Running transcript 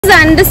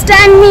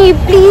understand me.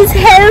 Please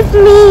help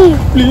me.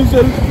 Please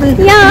help me.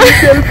 Yeah.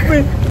 Please help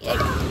me.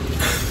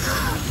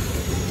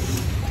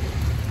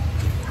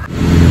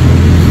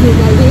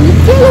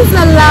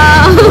 ಕೇಳಿಸಲ್ಲ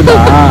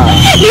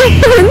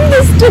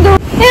ಒಂದಿಷ್ಟು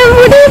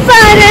ಮುಡಿ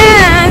ಪಾರೆ.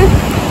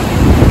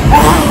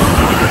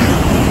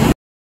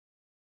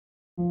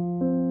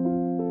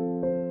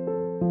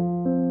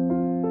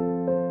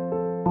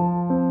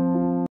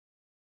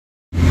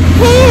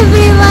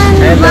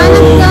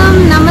 ವಣಕಂ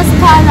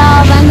ನಮಸ್ಕಾರ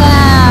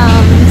ವನಂ.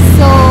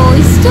 So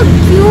ಇಷ್ಟು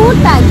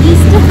cute ಆಗಿ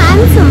ಇಷ್ಟು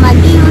ಹ್ಯಾಂಡ್ಸಮ್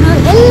ಆಗಿ ಇವರು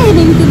ಎಲ್ಲಿ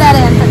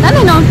ನಿಂತಿದ್ದಾರೆ ಅಂತ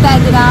ತಾನೇ ನೋಡ್ತಾ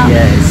ಇದ್ದೀರಾ.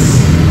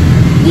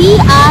 We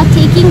are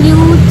taking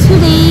you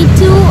today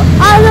to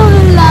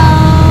Auroville.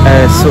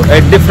 So a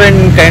different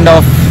kind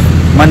of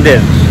mandir.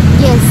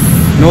 Yes.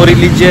 No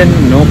religion,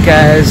 no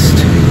caste,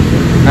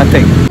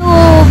 nothing. So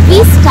we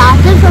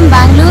started from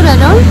Bangalore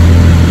around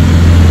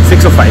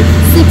 6:05.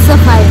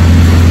 6:05.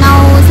 Now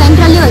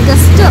centrally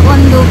just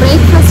ಒಂದು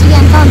ಬ್ರೇಕ್ಫಾಸ್ಟ್ಗೆ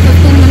ಅಂತ ಒಂದು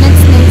 15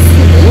 minutes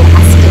ನಿಲ್ಲಿಸಿದ್ವಿ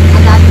ಅಷ್ಟೇ.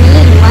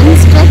 ಅದಾದಮೇಲೆ ಒಂದು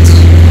ಸ್ಟ್ರೆಚ್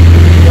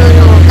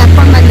ಇವರು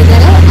ಕರ್ಕೊಂಡು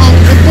ಬಂದಿದ್ದಾರೆ. ಆ್ಯಂಡ್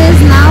ಇಟ್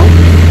ಈಸ್ ನಾವು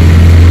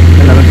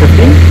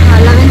 11:15.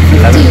 11:15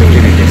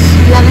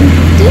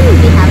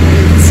 we have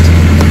reached.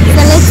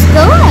 So let's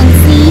go and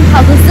see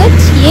how is it.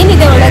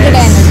 ಏನಿದೆ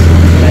ಒಳಗಡೆ ಅನ್ನೋದು.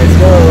 Let's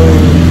go.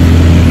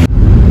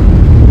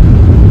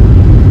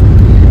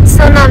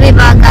 ಸೊ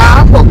ನಾವಿವಾಗ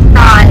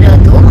ಹೋಗ್ತಾ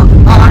ಇರೋದು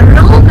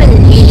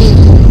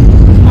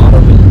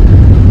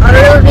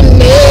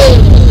ಆರೋವಿಲ್ಲೆ.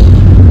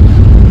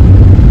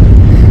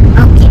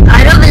 ಓಕೆ,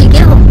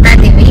 ಆರೋವಿಲ್ಗೆ ಹೋಗ್ತಾ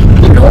ಇದೀವಿ.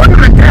 ರೋಡ್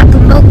ಮಾತ್ರ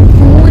ತುಂಬಾ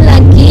ಕೂಲ್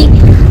ಆಗಿ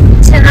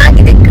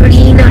ಚೆನ್ನಾಗಿದೆ,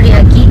 ಗ್ರೀನರಿ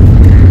ಆಗಿ.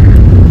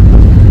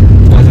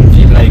 Doesn't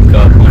feel like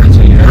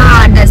Pondicherry.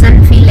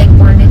 Doesn't feel like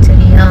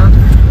Pondicherry.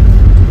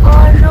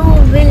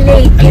 Auroville,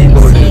 can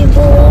you see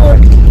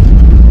board?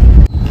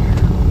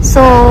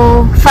 So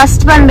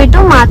first ಬಂದ್ಬಿಟ್ಟು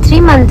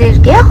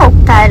ಮಾತ್ರಿಮಂದಿರ್ಗೆ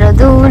ಹೋಗ್ತಾ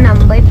ಇರೋದು.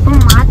 ನಮ್ಮ ವೈಫ್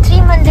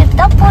ಮಾತ್ರಿಮಂದಿರ್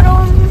ತಪ್ಪರು.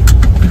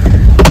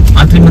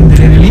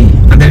 ಮಾತ್ರಿಮಂದಿರ ಹೇಳಿ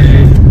ಅದೇ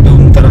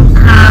ಒಂಥರ.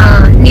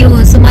 ನೀವು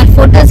ಸುಮಾರು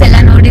ಫೋಟೋಸ್ ಎಲ್ಲ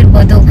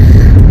ನೋಡಿರ್ಬೋದು.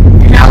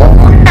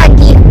 ರೌಂಡ್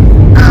ಆಗಿ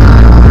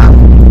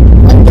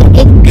ಒಂದು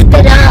ಎಗ್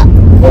ತರ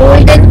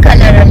ಗೋಲ್ಡನ್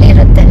ಕಲರ್ ಅಲ್ಲಿ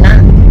ಇರುತ್ತಲ್ಲ,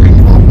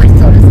 ಅಲ್ಲಿ ಹೋಗ್ಬಿಟ್ಟು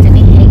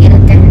ತೋರಿಸ್ತೀನಿ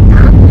ಹೇಗಿರುತ್ತೆ ಅಂತ.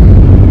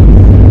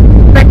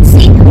 But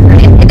C,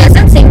 it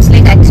doesn't seems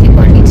like actually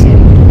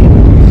Pondicherry.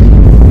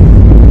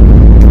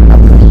 ತುಂಬಾ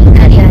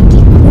ಗ್ರೀನರಿ ಆಗಿ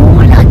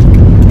ಕೂಲ್ ಆಗಿದೆ.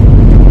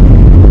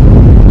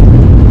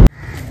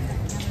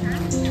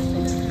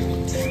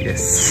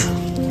 Yes.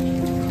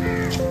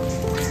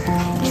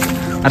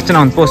 Archana,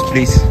 on post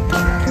please.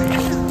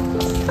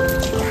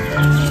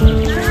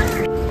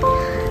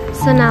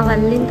 So ನಾವು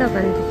ಅಲ್ಲಿಂದ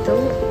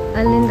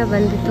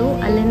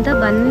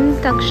ಬಂದ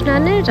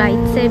ತಕ್ಷಣನೇ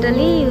ರೈಟ್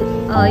ಸೈಡಲ್ಲಿ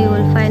you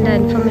will find a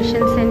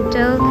information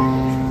centre.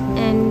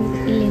 And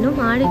ಇಲ್ಲೇನೋ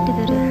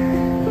ಮಾಡಿಟ್ಟಿದ್ದಾರೆ,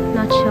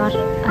 ನಾಟ್ ಶ್ಯೂರ್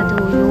ಅದು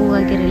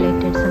ಯೋಗಾಗೆ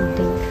ರಿಲೇಟೆಡ್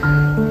ಸಮಥಿಂಗ್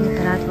ಈ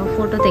ಥರ, ಅಥವಾ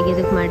ಫೋಟೋ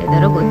ತೆಗೆಯೋದಕ್ಕೆ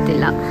ಮಾಡಿದಾರೋ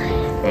ಗೊತ್ತಿಲ್ಲ.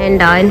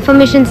 ಆ್ಯಂಡ್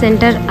ಇನ್ಫಾರ್ಮೇಷನ್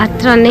ಸೆಂಟರ್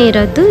ಹತ್ರನೇ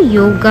ಇರೋದು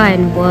ಯೋಗ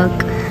ಆ್ಯಂಡ್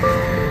ವರ್ಕ್.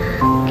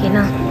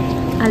 ಓಕೆನಾ,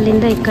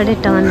 ಅಲ್ಲಿಂದ ಈ ಕಡೆ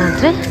ಟರ್ನ್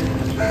ಆದರೆ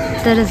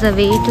there is a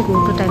way to go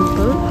to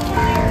temple.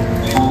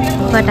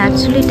 But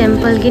actually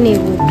ಟೆಂಪಲ್ಗೆ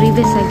ನೀವು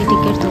ಪ್ರೀವಿಯಸ್ ಆಗಿ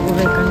ಟಿಕೆಟ್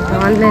ತೊಗೋಬೇಕಂತ.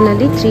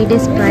 ಆನ್ಲೈನಲ್ಲಿ 3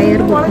 days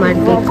ಪ್ರಯರ್ ಬುಕ್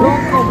ಮಾಡಬೇಕು.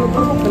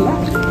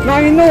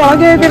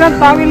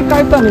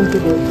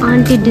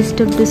 Aunty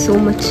disturb so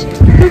much.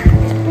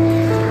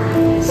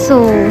 So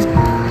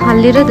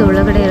ಅಲ್ಲಿರೋದು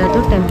ಒಳಗಡೆ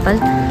ಇರೋದು ಟೆಂಪಲ್.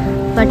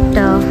 ಬಟ್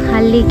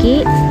ಅಲ್ಲಿಗೆ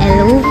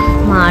ಅಲೋ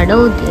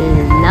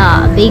ಮಾಡೋದಿಲ್ಲ,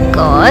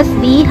 because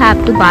we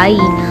have to by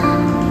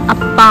a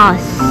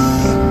pass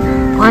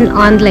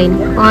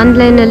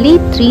ಆನ್ಲೈನಲ್ಲಿ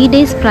 3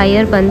 days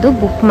ಪ್ರಯರ್ ಬಂದು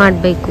ಬುಕ್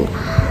ಮಾಡಬೇಕು.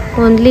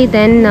 ಓನ್ಲಿ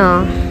ದೆನ್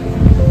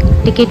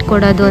ಟಿಕೆಟ್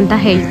ಕೊಡೋದು ಅಂತ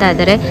ಹೇಳ್ತಾ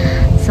ಇದ್ದಾರೆ.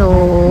 So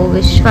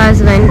Vishwas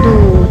when to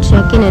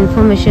check in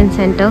information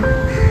centre,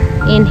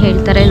 ಏನು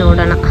ಹೇಳ್ತಾರೆ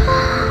ನೋಡೋಣ.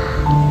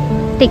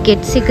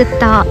 ಟಿಕೆಟ್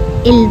ಸಿಗುತ್ತಾ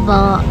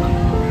ಇಲ್ವಾ,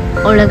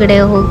 ಒಳಗಡೆ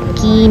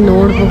ಹೋಗಿ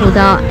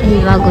ನೋಡಬಹುದಾ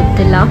ಇಲ್ವಾ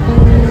ಗೊತ್ತಿಲ್ಲ.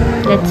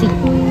 Let's see.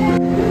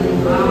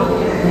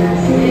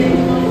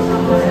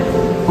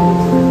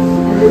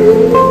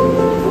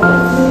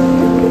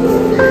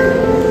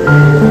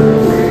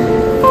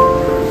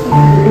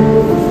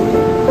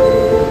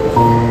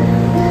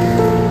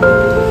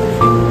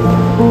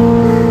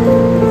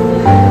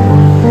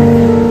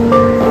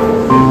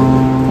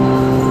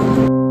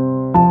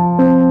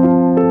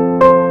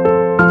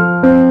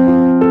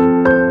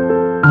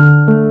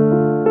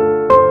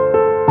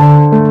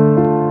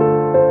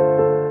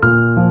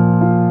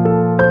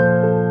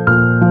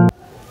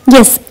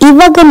 ಎಸ್,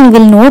 ಇವಾಗ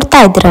ನೀವಿಲ್ಲಿ ನೋಡ್ತಾ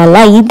ಇದ್ರಲ್ಲ,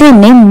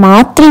 ಇದನ್ನೇ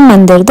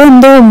ಮಾತ್ರಿಮಂದಿರದ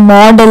ಒಂದು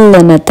ಮಾಡೆಲ್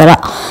ಅನ್ನೋ ಥರ.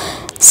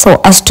 ಸೊ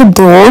ಅಷ್ಟು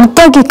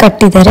ದೊಡ್ಡದಾಗಿ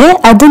ಕಟ್ಟಿದ್ದಾರೆ.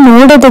 ಅದು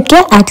ನೋಡೋದಕ್ಕೆ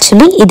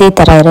ಆ್ಯಕ್ಚುಲಿ ಇದೇ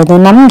ಥರ ಇರೋದು.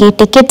 ನಮಗೆ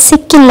ಟಿಕೆಟ್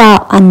ಸಿಕ್ಕಿಲ್ಲ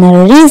ಅನ್ನೋ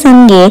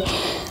ರೀಸನ್ಗೆ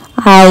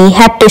I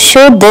have to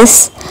show this.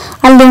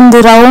 ಅಲ್ಲಿ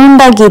ಒಂದು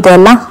ರೌಂಡ್ ಆಗಿದೆ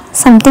ಅಲ್ಲ,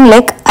 ಸಮಥಿಂಗ್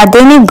ಲೈಕ್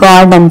ಅದೇನೇ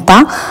ಗಾಡ್ ಅಂತ.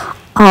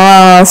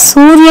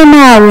 ಸೂರ್ಯನ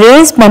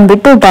ರೇಸ್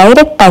ಬಂದ್ಬಿಟ್ಟು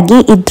ಡೈರೆಕ್ಟ್ ಆಗಿ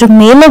ಇದ್ರ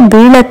ಮೇಲೆ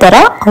ಬೀಳೋ ಥರ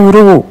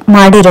ಅವರು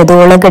ಮಾಡಿರೋದು.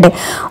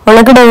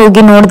 ಒಳಗಡೆ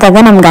ಹೋಗಿ ನೋಡಿದಾಗ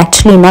ನಮ್ಗೆ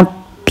actually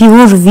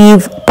pure view,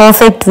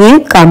 perfect view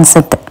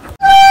ಕಾಣಿಸುತ್ತೆ.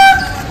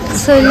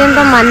 ಸೊ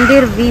ಇಲ್ಲಿಂದ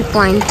ಮಂದಿರ್ ವ್ಯೂ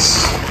ಪಾಯಿಂಟ್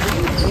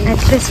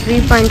ಅಟ್ಲೀಸ್ಟ್ ವ್ಯೂ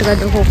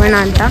ಪಾಯಿಂಟ್ಗಾದ್ರೂ ಹೋಗೋಣ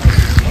ಅಂತ.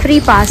 ಫ್ರೀ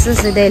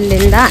ಪಾಸಸ್ ಇದೆ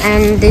ಇಲ್ಲಿಂದ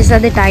and these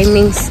are the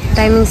timings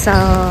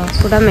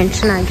ಕೂಡ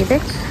ಮೆನ್ಷನ್ ಆಗಿದೆ.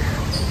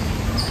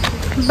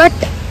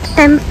 ಬಟ್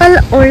ಟೆಂಪಲ್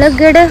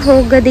ಒಳಗಡೆ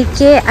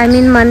ಹೋಗೋದಕ್ಕೆ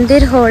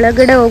ಮಂದಿರ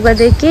ಒಳಗಡೆ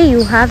ಹೋಗೋದಕ್ಕೆ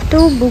you have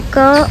to book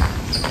a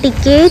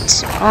tickets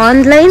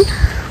online,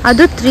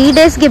 ಅದು 3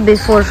 ಡೇಸ್ಗೆ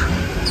ಬಿಫೋರ್.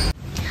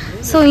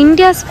 ಸೊ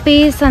ಇಂಡಿಯಾ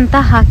ಸ್ಪೇಸ್ ಅಂತ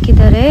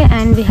ಹಾಕಿದ್ದಾರೆ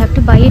and we have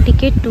to by A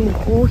ticket to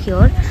go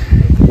here.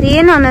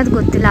 ಏನು ಅನ್ನೋದು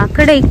ಗೊತ್ತಿಲ್ಲ. ಆ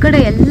ಕಡೆ ಈ ಕಡೆ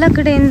ಎಲ್ಲ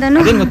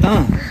ಕಡೆಯಿಂದನೂ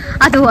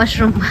ಅದು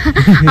ವಾಶ್ರೂಮ್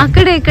ಆ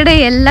ಕಡೆ ಈ ಕಡೆ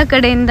ಎಲ್ಲ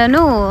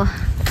ಕಡೆಯಿಂದನೂ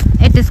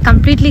ಇಟ್ ಈಸ್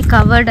ಕಂಪ್ಲೀಟ್ಲಿ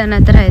ಕವರ್ಡ್ ಅನ್ನೋ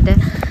ಥರ ಇದೆ.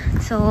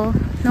 ಸೊ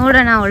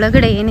ನೋಡೋಣ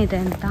ಒಳಗಡೆ ಏನಿದೆ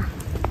ಅಂತ.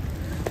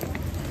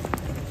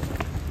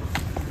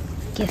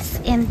 S,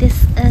 and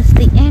this is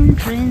the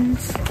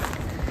entrance.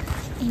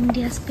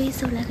 India space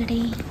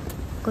ಒಳಗಡೆ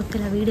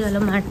ಗೊತ್ತಿಲ್ಲ ವಿಡಿಯೋ ಎಲ್ಲ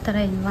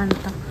ಮಾಡ್ತಾರಾ ಇಲ್ವಾ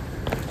ಅಂತ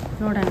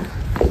ನೋಡೋಣ.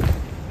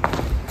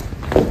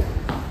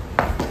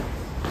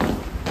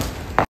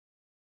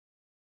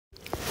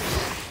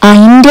 ಆ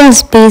ಇಂಡಿಯಾ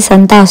ಸ್ಪೇಸ್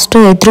ಅಂತ ಅಷ್ಟು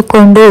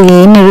ಹೆದ್ರುಕೊಂಡು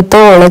ಏನಿರುತ್ತೋ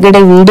ಒಳಗಡೆ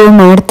ವಿಡಿಯೋ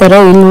ಮಾಡ್ತಾರೋ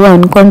ಇಲ್ವೋ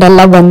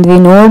ಅನ್ಕೊಂಡೆಲ್ಲ ಬಂದ್ವಿ.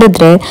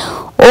 ನೋಡಿದ್ರೆ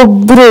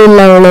ಒಬ್ರು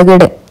ಇಲ್ಲ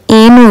ಒಳಗಡೆ,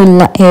 ಏನೂ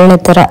ಇಲ್ಲ ಹೇಳೋ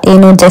ಥರ.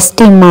 ಏನು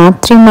ಜಸ್ಟ್ ಈ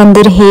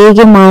ಮಾತೃಮಂದಿರ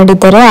ಹೇಗೆ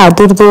ಮಾಡಿದ್ದಾರೆ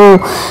ಅದ್ರದ್ದು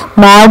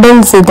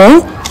ಮಾಡೆಲ್ಸ್ ಇದೆ.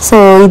 ಸೊ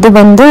ಇದು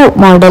ಬಂದು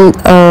ಮಾಡೆಲ್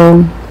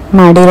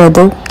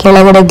ಮಾಡಿರೋದು,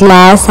 ಕೆಳಗಡೆ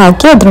ಗ್ಲಾಸ್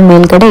ಹಾಕಿ ಅದ್ರ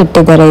ಮೇಲ್ಗಡೆ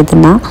ಇಟ್ಟಿದ್ದಾರೆ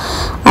ಇದನ್ನ.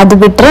 ಅದು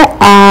ಬಿಟ್ರೆ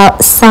ಆ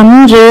ಸನ್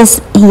ರೇಸ್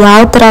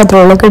ಯಾವ ಥರ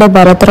ಅದ್ರೊಳಗಡೆ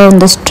ಬರೋ ಥರ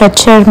ಒಂದು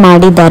ಸ್ಟ್ರಕ್ಚರ್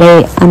ಮಾಡಿದ್ದಾರೆ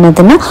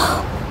ಅನ್ನೋದನ್ನ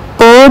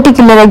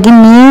ಪರ್ಟಿಕ್ಯುಲರ್ ಆಗಿ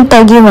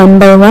ನೀಟಾಗಿ 1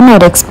 by 1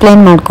 ಅವ್ರು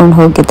ಎಕ್ಸ್ಪ್ಲೈನ್ ಮಾಡ್ಕೊಂಡು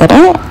ಹೋಗಿದ್ದಾರೆ.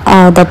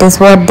 That is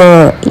what the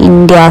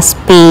India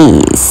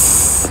space.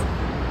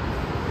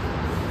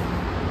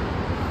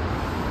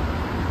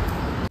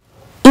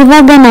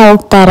 ಇವಾಗ ನಾವು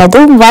ಹೋಗ್ತಾ ಇರೋದು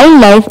wild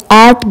life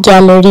art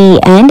gallery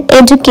and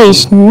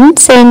education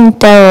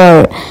centre.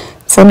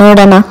 So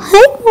ನೋಡೋಣ.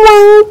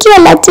 ಮಂಕಿ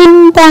ಅಲ್ಲ,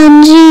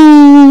 ಚಿಂಪಾಂಜಿ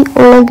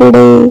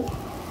ಒಳಗಡೆ.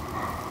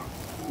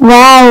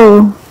 ವಾವ್,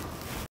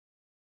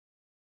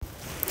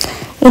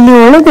 ಇಲ್ಲಿ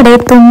ಒಳಗಡೆ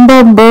ತುಂಬಾ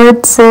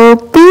ಬರ್ಡ್ಸ್,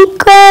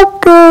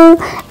 ಪೀಕಾಕ್,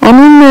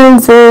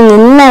 ಅನಿಮಲ್ಸ್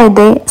ಎಲ್ಲ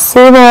ಇದೆ.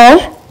 Save hour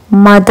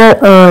mother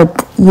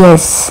earth.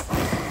 S,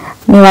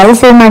 ನೀವು ಅಲ್ಲಿ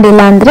ಸೇವ್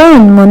ಮಾಡಿಲ್ಲ ಅಂದರೆ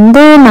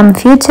ಮುಂದೆ ನಮ್ಮ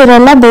ಫ್ಯೂಚರ್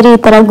ಎಲ್ಲ ಬೇರೆ ಈ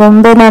ಥರ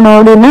ಗೊಂಬೆನ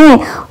ನೋಡಿನೇ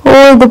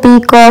ಇದು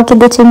ಪೀಕಾಕ್,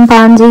 ಇದು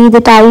ಚಿಂಪಾಂಜಿ,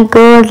 ಇದು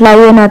ಟೈಗರ್,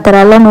 ಲಯನ್ ಆ ಥರ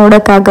ಎಲ್ಲ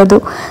ನೋಡೋಕ್ಕಾಗೋದು.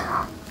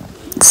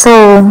 So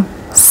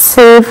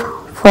save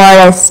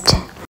forest.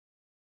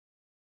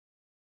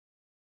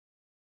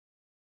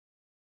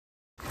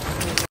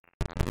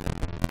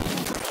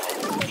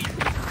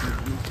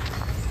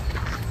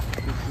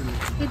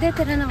 ಇದೇ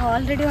ಥರ ನಾವು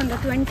ಆಲ್ರೆಡಿ ಒಂದು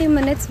 20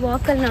 minutes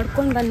ವಾಕಲ್ಲಿ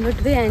ನಡ್ಕೊಂಡು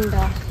ಬಂದ್ಬಿಟ್ವಿ and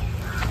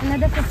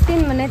another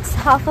 15 minutes,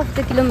 half of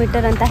the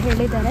kilometer ಅಂತ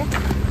ಹೇಳಿದ್ದಾರೆ.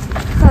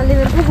 ಸೊ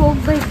ಅಲ್ಲಿವರೆಗೂ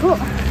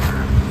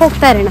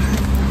ಹೋಗ್ತಾ ಇರೋಣ.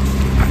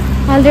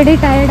 ಆಲ್ರೆಡಿ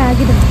ಟಯರ್ಡ್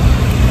ಆಗಿದೆ.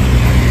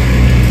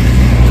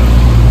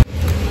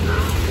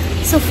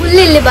 ಸೊ ಫುಲ್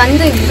ಇಲ್ಲಿ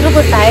ಬಂದು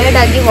ಇಬ್ರಿಗೂ ಟಯರ್ಡ್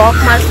ಆಗಿ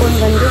ವಾಕ್ ಮಾಡ್ಕೊಂಡು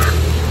ಬಂದು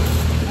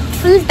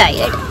ಫುಲ್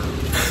ಟಯರ್ಡ್.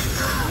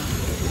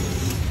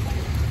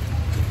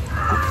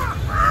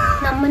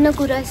 ನಮ್ಮನ್ನು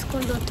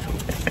ಗುರಾಯಿಸ್ಕೊಂಡು ಹೋದ್ರು.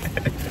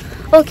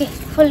 ಓಕೆ,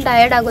 ಫುಲ್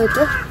ಟಯರ್ಡ್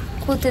ಆಗೋಯ್ತು.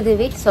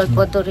 ಕೂತಿದ್ದೀವಿ, ಸ್ವಲ್ಪ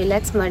ಹೊತ್ತು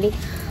ರಿಲ್ಯಾಕ್ಸ್ ಮಾಡಿ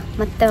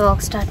ಮತ್ತೆ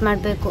ವಾಕ್ ಸ್ಟಾರ್ಟ್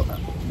ಮಾಡಬೇಕು.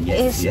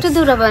 ಎಷ್ಟು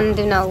ದೂರ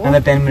ಬಂದ್ವಿ ನಾವು?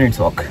 10 minutes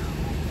ವಾಕ್.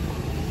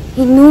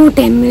 ಇನ್ನೂ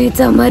 10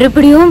 minutes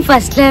ಮರುಪಡಿಯೂ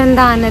ಫಸ್ಟ್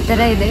ಲೇಯಿಂದ ಅನ್ನೋ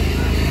ಥರ ಇದೆ.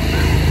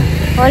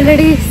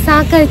 ಆಲ್ರೆಡಿ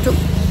ಸಾಕಾಯ್ತು.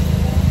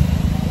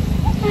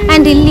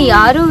 ಆ್ಯಂಡ್ ಇಲ್ಲಿ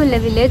ಯಾರೂ ಇಲ್ಲ,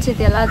 ವಿಲೇಜ್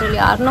ಇದೆಯಲ್ಲ ಅದ್ರಲ್ಲಿ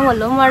ಯಾರನ್ನೂ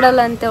ಅಲೋ ಮಾಡಲ್ಲ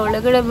ಅಂತೆ,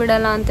 ಒಳಗಡೆ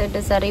ಬಿಡಲ್ಲ ಅಂತ. ಇಟ್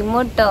ಇಸ್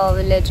ರಿಮೋಟ್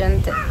ವಿಲೇಜ್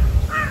ಅಂತೆ.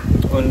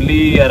 ಓನ್ಲಿ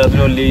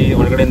ಯಾರಾದ್ರೂ ಅಲ್ಲಿ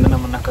ಒಳಗಡೆಯಿಂದ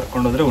ನಮ್ಮನ್ನ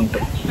ಕರ್ಕೊಂಡು ಹೋದ್ರೆ ಉಂಟು.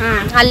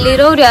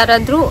 ಅಲ್ಲಿರೋರು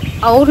ಯಾರಾದ್ರೂ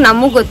ಅವ್ರು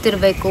ನಮಗೆ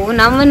ಗೊತ್ತಿರಬೇಕು,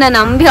 ನಮ್ಮನ್ನ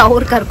ನಂಬಿ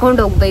ಅವ್ರು ಕರ್ಕೊಂಡು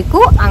ಹೋಗ್ಬೇಕು.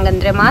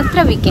 ಹಂಗಂದ್ರೆ ಮಾತ್ರ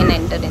we can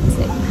enter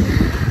inside.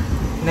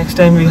 Next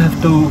time we have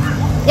to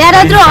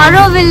ಯಾರಾದ್ರೂ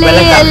ಆರೋವಿಲ್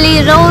ಅಲ್ಲಿ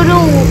ಇರೋರು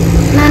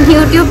ನಾನು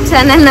ಯೂಟ್ಯೂಬ್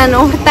ಚಾನೆಲ್ನ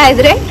ನೋಡ್ತಾ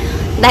ಇದ್ರೆ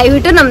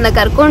ದಯವಿಟ್ಟು ನಮ್ಮನ್ನ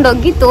ಕರ್ಕೊಂಡು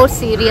ಹೋಗಿ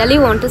ತೋರಿಸಿ. ರಿಯಲಿ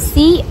ವಾಂಟ್ ಟು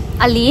ಸಿ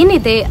ಅಲ್ಲಿ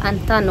ಏನಿದೆ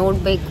ಅಂತ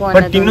ನೋಡ್ಬೇಕು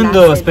ಅನ್ನೋದು.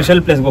 ಇನ್ನೊಂದು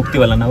ಸ್ಪೆಷಲ್ ಪ್ಲೇಸ್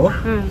ಹೋಗ್ತೀವಲ್ಲ ನಾವು.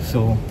 ಸೊ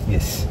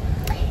ಎಸ್,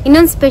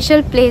 ಇನ್ನೊಂದು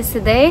ಸ್ಪೆಷಲ್ ಪ್ಲೇಸ್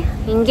ಇದೆ.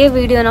 ಹಿಂಗೆ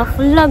ವಿಡಿಯೋನ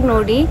ಫುಲ್ ಆಗಿ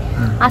ನೋಡಿ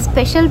ಆ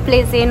ಸ್ಪೆಷಲ್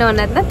ಪ್ಲೇಸ್ ಏನು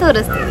ಅನ್ನೋದನ್ನ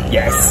ತೋರಿಸ್ತೀವಿ.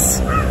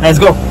 Let's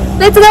go.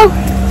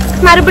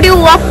 ಮರುಪಡಿಯೂ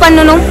ವಾಕ್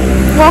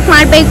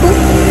ಮಾಡಬೇಕು.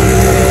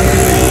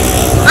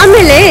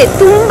 ಆಮೇಲೆ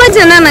ತುಂಬಾ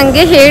ಜನ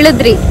ನಂಗೆ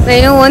ಹೇಳಿದ್ರಿ,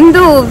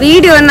 ಒಂದು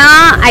ವಿಡಿಯೋನ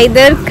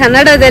ಐದರ್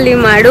ಕನ್ನಡದಲ್ಲಿ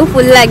ಮಾಡು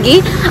ಫುಲ್ ಆಗಿ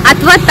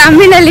ಅಥವಾ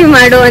ತಮಿಳಲ್ಲಿ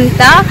ಮಾಡು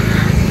ಅಂತ.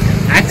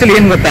 ಆಕ್ಚುಲಿ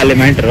ಏನ್ ಗೊತ್ತಾ ಅಲ್ಲಿ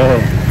ಮ್ಯಾಟ್ರು,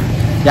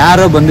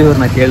 ಯಾರೋ ಬಂದು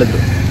ಇವ್ರನ್ನ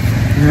ಕೇಳಿದ್ರು,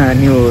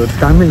 ನೀವು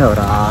ತಮಿಳ್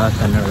ಅವರ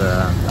ಕನ್ನಡ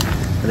ಅಂತ.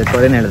 ಅದಕ್ಕೆ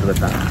ಅವ್ರೇನು ಹೇಳಿದ್ರು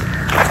ಗೊತ್ತಾ,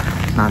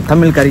 ನಾನು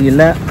ತಮಿಳ್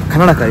ಕರಿಯಿಲ್ಲ,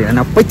 ಕನ್ನಡ ಕರಿಯಿಲ್ಲ,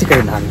 ನಾ ಪಚ್ಚಿ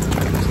ಕರಿಯಿಲ್ಲ ಅಂತ.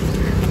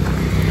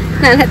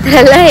 ನನ್ನ ಹತ್ರ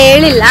ಎಲ್ಲ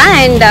ಹೇಳಿಲ್ಲ.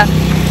 And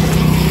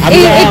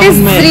it is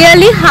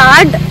really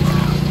hard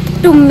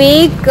to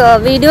make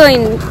video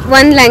in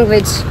one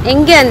language.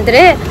 ಹೆಂಗೆ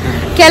ಅಂದ್ರೆ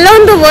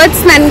ಕೆಲವೊಂದು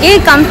ವರ್ಡ್ಸ್ ನನಗೆ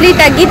ಕಂಪ್ಲೀಟ್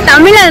ಆಗಿ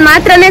ತಮಿಳಲ್ಲಿ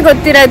ಮಾತ್ರನೇ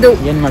ಗೊತ್ತಿರೋದು,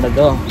 ಏನ್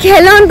ಮಾಡೋದು,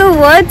 ಕೆಲವೊಂದು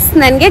ವರ್ಡ್ಸ್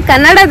ನನಗೆ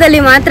ಕನ್ನಡದಲ್ಲಿ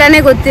ಮಾತ್ರನೇ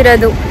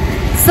ಗೊತ್ತಿರೋದು.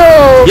 ಸೊ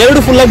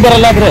ಎರಡು ಫುಲ್ ಆಗಿ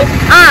ಬರಲ್ಲ.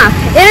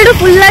 ಎರಡು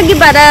ಫುಲ್ ಆಗಿ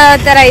ಬರೋ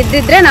ತರ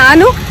ಇದ್ದಿದ್ರೆ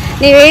ನಾನು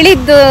ನೀವು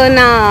ಹೇಳಿದ್ದು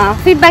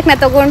ಫೀಡ್ಬ್ಯಾಕ್ನ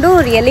ತಗೊಂಡು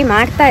ರಿಯಲಿ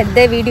ಮಾಡ್ತಾ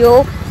ಇದ್ದೆ ವಿಡಿಯೋ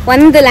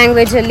ಒಂದು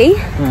ಲ್ಯಾಂಗ್ವೇಜ್ ಅಲ್ಲಿ.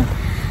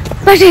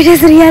 But it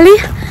is really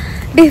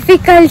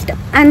difficult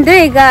ಅಂದರೆ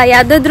ಈಗ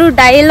ಯಾವುದಾದ್ರೂ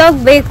ಡೈಲಾಗ್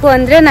ಬೇಕು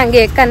ಅಂದರೆ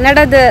ನನಗೆ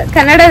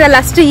ಕನ್ನಡದಲ್ಲಿ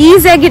ಅಷ್ಟು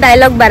ಈಸಿಯಾಗಿ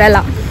ಡೈಲಾಗ್ ಬರಲ್ಲ.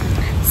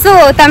 ಸೊ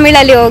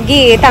ತಮಿಳಲ್ಲಿ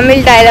ಹೋಗಿ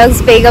ತಮಿಳ್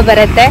ಡೈಲಾಗ್ಸ್ ಬೇಗ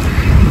ಬರುತ್ತೆ,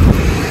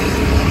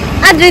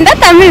 ಅದರಿಂದ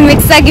ತಮಿಳ್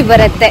ಮಿಕ್ಸ್ ಆಗಿ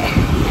ಬರುತ್ತೆ.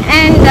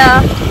 ಆ್ಯಂಡ್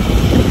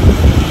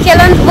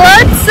ಕೆಲವೊಂದು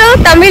ವರ್ಡ್ಸು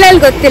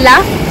ತಮಿಳಲ್ಲಿ ಗೊತ್ತಿಲ್ಲ,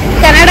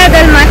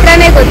 ಕನ್ನಡದಲ್ಲಿ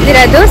ಮಾತ್ರನೇ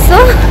ಗೊತ್ತಿರೋದು. ಸೊ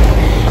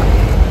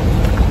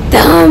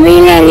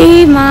ತಮಿಳಲ್ಲಿ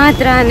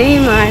ಮಾತ್ರನೇ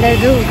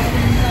ಮಾಡೋದು.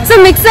 ಸೊ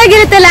ಮಿಕ್ಸ್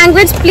ಆಗಿರುತ್ತೆ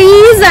language.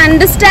 Please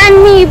understand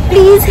me,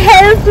 please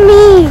help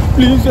me,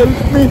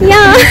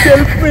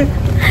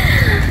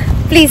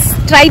 please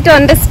try to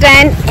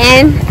understand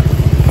and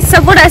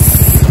support us.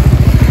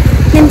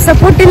 ನಿಮ್ಮ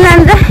ಸಪೋರ್ಟ್ ಇಲ್ಲ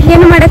ಅಂದರೆ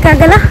ಏನು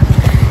ಮಾಡೋಕ್ಕಾಗಲ್ಲ.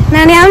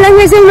 ನಾನು ಯಾವ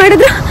ಲ್ಯಾಂಗ್ವೇಜಲ್ಲಿ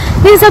ಮಾಡಿದ್ರು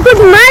ನೀವು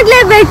ಸಪೋರ್ಟ್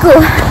ಮಾಡಲೇಬೇಕು.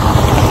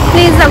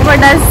 Please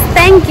support us.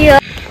 Thank you.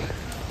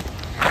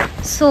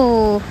 So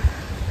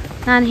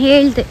ನಾನು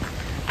ಹೇಳಿದೆ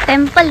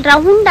ಟೆಂಪಲ್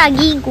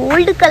ರೌಂಡಾಗಿ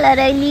ಗೋಲ್ಡ್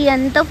ಕಲರಲ್ಲಿ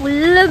ಅಂತ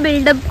ಫುಲ್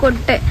ಬಿಲ್ಡಪ್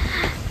ಕೊಟ್ಟೆ.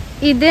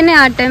 ಇದೇನೆ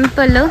ಆ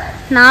ಟೆಂಪಲ್ಲು.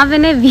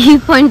 ನಾವೇನೆ ವ್ಯೂ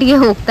ಪಾಯಿಂಟ್ಗೆ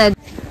ಹೋಗ್ತಾ ಇದ್ವಿ.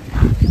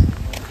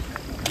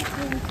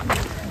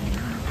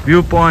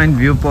 ವ್ಯೂ ಪಾಯಿಂಟ್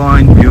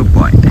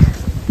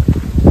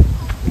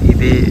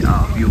ಇದೇ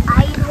view point.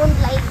 I don't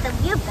like the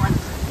viewpoint.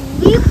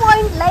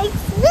 Viewpoint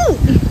likes me.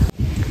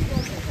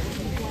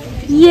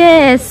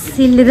 Yes,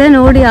 ಇಲ್ಲಿದೆ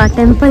ನೋಡಿ ಆ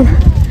ಟೆಂಪಲ್.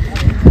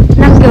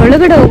 ನಮಗೆ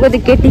ಒಳಗಡೆ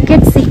ಹೋಗೋದಕ್ಕೆ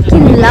ಟಿಕೆಟ್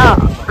ಸಿಕ್ಕಿಲ್ಲ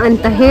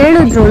ಅಂತ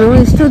ಹೇಳಿದ್ರು.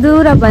 ಇಷ್ಟು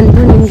ದೂರ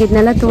ಬಂದು ನಿಮ್ಗೆ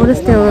ಇದನ್ನೆಲ್ಲ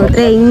ತೋರಿಸ್ತೇ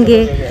ಹೋದ್ರೆ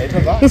ಹಿಂಗೆ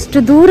ಇಷ್ಟು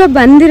ದೂರ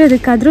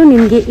ಬಂದಿರೋದಕ್ಕಾದ್ರೂ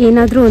ನಿಮಗೆ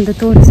ಏನಾದರೂ ಒಂದು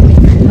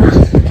ತೋರಿಸ್ಬೇಕಲ್ವಾ.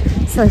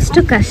 ಸೊ ಅಷ್ಟು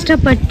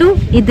ಕಷ್ಟಪಟ್ಟು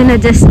ಇದನ್ನು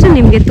ಜಸ್ಟ್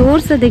ನಿಮಗೆ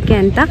ತೋರಿಸೋದಕ್ಕೆ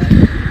ಅಂತ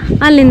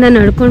ಅಲ್ಲಿಂದ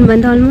ನಡ್ಕೊಂಡು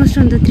ಬಂದು ಆಲ್ಮೋಸ್ಟ್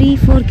ಒಂದು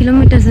 3-4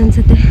 ಕಿಲೋಮೀಟರ್ಸ್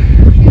ಅನಿಸುತ್ತೆ.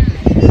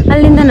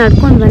 ಅಲ್ಲಿಂದ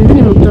ನಡ್ಕೊಂಡು ಬಂದು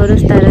ನಿಮಗೆ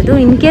ತೋರಿಸ್ತಾ ಇರೋದು.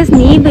 ಇನ್ ಕೇಸ್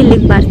ನೀವು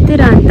ಇಲ್ಲಿಗೆ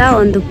ಬರ್ತೀರಾ ಅಂತ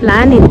ಒಂದು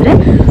ಪ್ಲ್ಯಾನ್ ಇದ್ದರೆ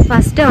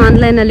ಫಸ್ಟೇ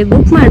ಆನ್ಲೈನಲ್ಲಿ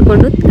ಬುಕ್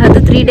ಮಾಡಿಕೊಂಡು ಅದು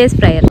 3 days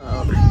ಪ್ರಯರ್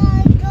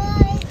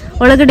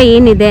ಒಳಗಡೆ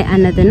ಏನಿದೆ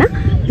ಅನ್ನೋದನ್ನು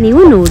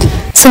ನೀವು ನೋಡಿ.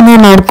 ಸೊ ನಾವು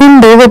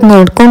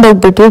ನಡ್ಕೊಂಡು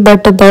ಹೋಗ್ಬಿಟ್ವಿ.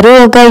 ಬಟ್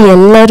ಬರುವಾಗ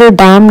ಎಲ್ಲರೂ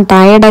ಡ್ಯಾಮ್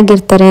ಟಯರ್ಡ್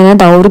ಆಗಿರ್ತಾರೆ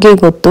ಅನ್ನೋದು ಅವ್ರಿಗೆ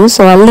ಗೊತ್ತು.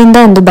 ಸೊ ಅಲ್ಲಿಂದ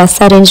ಒಂದು ಬಸ್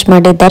ಅರೇಂಜ್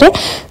ಮಾಡಿದ್ದಾರೆ.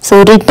 ಸೊ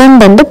ರಿಟರ್ನ್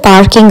ಬಂದು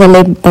ಪಾರ್ಕಿಂಗ್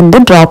ಅಲ್ಲೇ ಬಂದು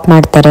ಡ್ರಾಪ್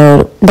ಮಾಡ್ತಾರೆ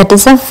ಅವರು. That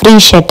is a free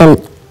shuttle.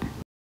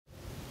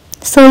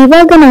 So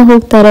ಇವಾಗ ನಾವು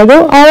ಹೋಗ್ತಾ ಇರೋದು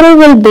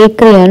ಆರೋವಿಲ್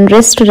bakery and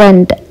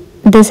restaurant.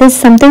 This is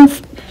something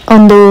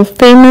ಒಂದು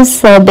ಫೇಮಸ್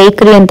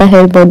ಬೇಕರಿ ಅಂತ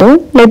ಹೇಳ್ಬೋದು.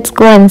 Let's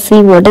go and see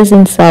what is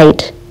in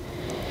side.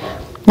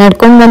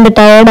 ನಡ್ಕೊಂಡು ಬಂದು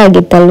tired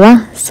ಆಗಿತ್ತಲ್ವಾ.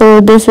 So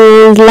this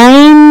is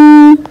lime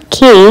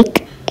cake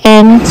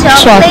and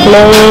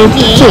chocolate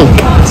cake.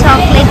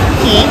 Chocolate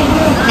cake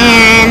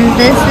and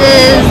this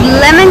is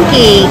lemon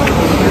cake.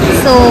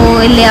 So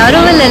ಇಲ್ಲಿ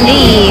ಆರೋವಿಲಲ್ಲಿ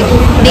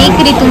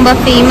bakery ತುಂಬ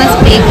famous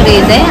bakery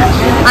ಇದೆ.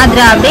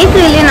 ಆದರೆ ಆ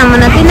ಬೇಕರಿಯಲ್ಲಿ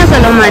ನಮ್ಮನ್ನು ತಿನ್ನೋಕೆ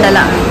ಅಲೋ ಮಾಡಲ್ಲ.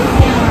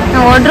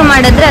 ನಾವು ಆರ್ಡ್ರ್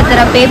ಮಾಡಿದ್ರೆ ಆ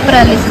ಥರ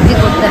ಪೇಪರಲ್ಲಿ ಸುತ್ತಿ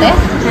ಕೊಡ್ತಾರೆ.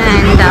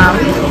 ಆ್ಯಂಡ್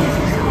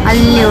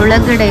ಅಲ್ಲಿ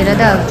ಒಳಗಡೆ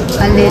ಇರೋದು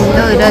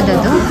ಅಲ್ಲೆಲ್ಲೋ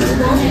ಇರೋದದು.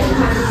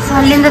 ಸೊ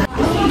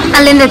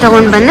ಅಲ್ಲಿಂದ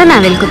ತೊಗೊಂಡು ಬಂದು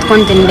ನಾವಿಲ್ಲಿ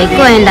ಕುತ್ಕೊಂಡು ತಿನ್ನಬೇಕು.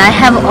 And I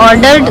have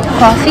ordered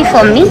coffee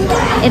for me.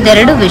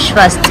 ಇದೆರಡು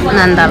ವಿಶ್ವಾಸ್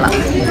ನಂದಲ್ಲ.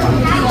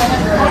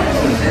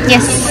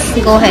 ಎಸ್,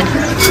 ಗೋ ಹೆಡ್.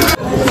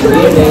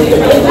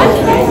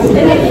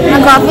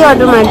 ನಾನು ಕಾಫಿ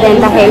ಆರ್ಡರ್ ಮಾಡಿದೆ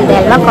ಅಂತ ಹೇಳಿದೆ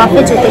ಅಲ್ವಾ.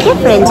 ಕಾಫಿ ಜೊತೆಗೆ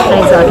ಫ್ರೆಂಚ್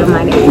ಫ್ರೈಸ್ ಆರ್ಡರ್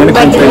ಮಾಡಿ.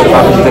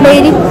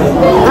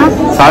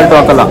 ಸಾಲ್ಟ್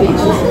ಹಾಕಲ್ಲ,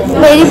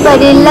 ಪೆರಿ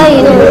ಪರಿ ಇಲ್ಲ,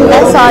 ಏನೂ ಇಲ್ಲ,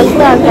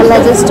 ಸಾಲ್ಟ್ ಹಾಕಲ್ಲ,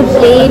 just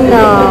plane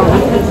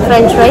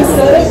French fries.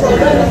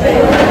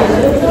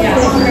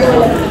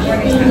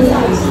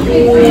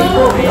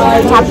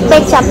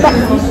 ಚಪ್ಪೆ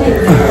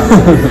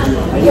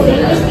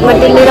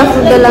but ಇಲ್ಲಿರೋ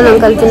ಫುಡ್ ಎಲ್ಲ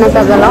ನಂಗೆ ಕಲ್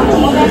ತಿನ್ನೋಕ್ಕಾಗಲ್ಲ.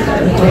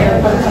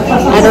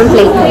 I don't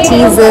like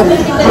cheese,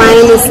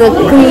 minus,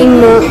 cream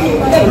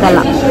ಇದೆಲ್ಲ.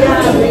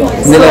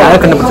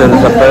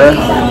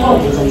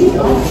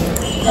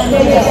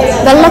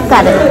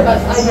 ಬೆಲ್ಲಕ್ಕಾರೆ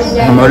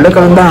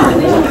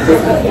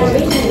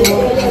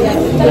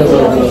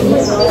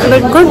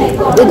ಬಟ್ ಗುಡ್.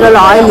 ಇದ್ರಲ್ಲಿ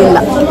ಆಯಿಲ್ ಇಲ್ಲ,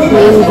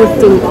 ಮೇನ್ ಗುಡ್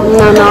ಥಿಂಗ್.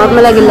 ನಾವು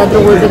ನಾರ್ಮಲಾಗಿಲ್ಲ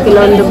ತೊಗೊಳ್ಬೇಕಿಲ್ಲ,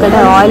 ಒಂದು ಕಡೆ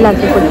ಆಯಿಲ್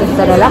ಹಾಕಿ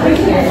ಕೊಟ್ಟಿರ್ತಾರಲ್ಲ,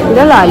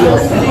 ಇದ್ರಲ್ಲಿ ಆಯಿಲ್ ಇಲ್ಲ.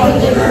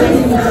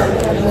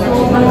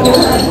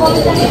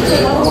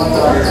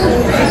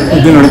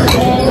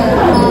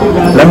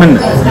 ಲೆಮನ್,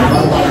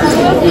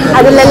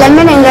 ಅದೆಲ್ಲ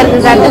ಲೆಮನ್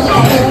ಹೆಂಗಾಗ್ತದೆ ಅದು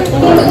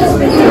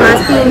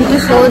ಮಾಸ್ತಿ ಉಂಟು.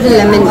 ಸೋದು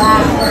ಲೆಮನ್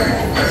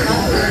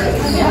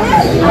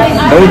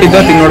ಡೌಟ್ ಇದ್ದ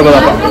ತಿಂದು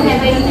ನೋಡ್ಬೋದಪ್ಪ.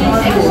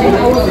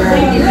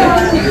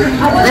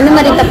 அந்த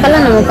மாதிரி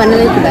தப்பெல்லாம் நம்ம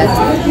பண்ணவே கூடாது.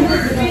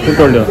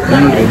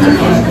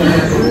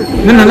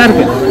 நல்லா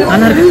இருக்கு,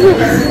 நல்லா இருக்கு.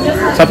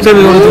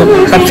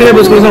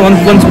 ಸಬ್ಸ್ಕ್ರೈಬರ್ಸ್ಗೋಸ್ಕರ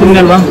ಒಂದು ಸ್ಪೂನ್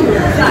ಅಲ್ವಾ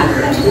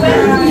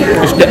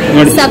ಅಷ್ಟೇ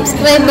ನೋಡಿ.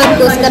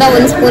 ಸಬ್ಸ್ಕ್ರೈಬರ್ಗೋಸ್ಕರ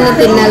ಒಂದು ಸ್ಪೂನ್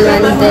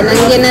ತಿನ್ನಲ್ವಂತೆ.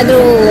 ನನಗೇನಾದರೂ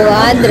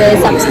ಆದರೆ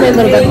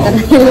ಸಬ್ಸ್ಕ್ರೈಬರ್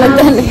ಬರ್ತಾರೆ ಇಲ್ಲ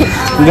ತಾನೆ.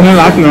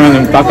 ಇದನ್ನೆಲ್ಲ ಹಾಕಿ ನೋಡೋಣ,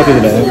 ನಿಮ್ಗೆ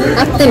ತಾಕತ್ತಿದ್ರೆ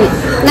ಹಾಕ್ತೀನಿ.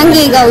 ನನಗೆ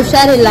ಈಗ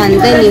ಹುಷಾರಿಲ್ಲ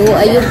ಅಂದರೆ ನೀವು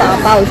ಅಯ್ಯೋ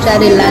ಪಾಪ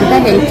ಹುಷಾರಿಲ್ಲ ಅಂತ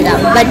ಹೇಳ್ತೀರಾ.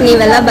 ಬಟ್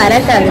ನೀವೆಲ್ಲ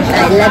ಬರೋಕ್ಕಾಗುತ್ತಾ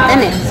ಇಲ್ಲ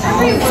ತಾನೆ.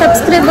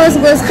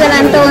 ಸಬ್ಸ್ಕ್ರೈಬರ್ಸ್ಗೋಸ್ಕರ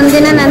ಅಂತ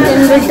ಒಂದಿನ ನಾನು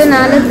ತಿಂದ್ಬಿಟ್ಟು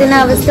 4 ದಿನ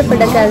ಅವಸ್ಥೆ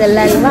ಪಡೋಕ್ಕಾಗಲ್ಲ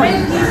ಅಲ್ವಾ.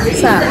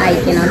 So I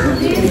cannot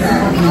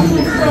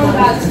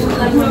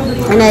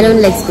and I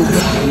don't like speak.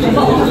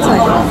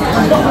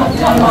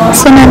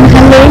 So ನಾನು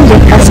ಅಲ್ಲಿ ಹೇಳಿದೆ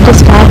ಫಸ್ಟ್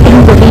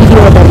ಸ್ಟಾರ್ಟಿಂಗ್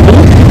ವಿಡಿಯೋದಲ್ಲಿ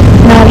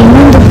ನಾವು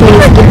ಇನ್ನೊಂದು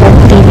ಪ್ಲೇಸ್ಗೆ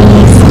ಹೋಗ್ತೀವಿ,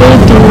 stay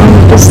tune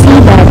to see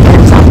that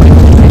ಅಂತ.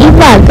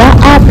 ಇವಾಗ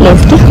ಆ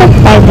ಪ್ಲೇಸ್ಗೆ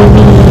ಹೋಗ್ತಾ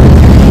ಇದ್ದೀವಿ.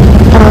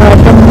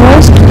 The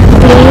most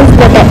place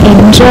that I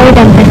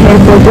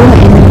ಹೇಳ್ಬೋದು.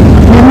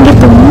 ನನಗೆ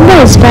ತುಂಬ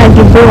ಇಷ್ಟ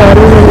ಆಗಿದ್ದು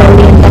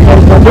ಆರೋವಿಲ್ಲಲ್ಲಿ ಅಂತ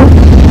ಹೇಳ್ಬೋದು.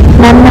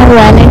 ನನ್ನ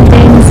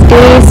ವ್ಯಾಲೆಂಟೈನ್ಸ್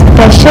ಡೇ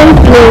ಸ್ಪೆಷಲ್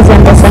ಪ್ಲೇಸ್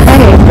ಅಂತ ಸಹ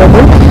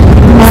ಹೇಳ್ಬೋದು.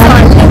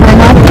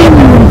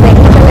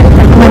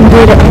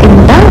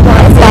 ಮಂದಿರದಿಂದ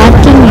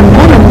ಪಾರ್ಕಿಂಗಿಂದ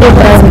ನಮಗೆ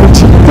ಒಂದು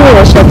ಚಿಕ್ಕ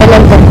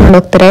ಶಟಲಲ್ಲಿ ಕರ್ಕೊಂಡು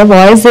ಹೋಗ್ತಾರೆ.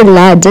 ವಾಯ್ಸ್ ಇಲ್ಲ,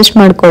 ಅಡ್ಜಸ್ಟ್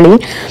ಮಾಡ್ಕೊಳ್ಳಿ.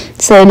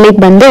 ಸೊ ಇಲ್ಲಿಗೆ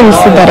ಬಂದು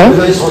ಇಳಿಸಿದ್ದಾರೆ.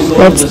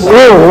 Let's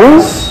go.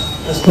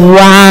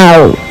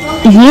 ವಾವ್,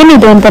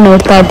 ಏನಿದೆ ಅಂತ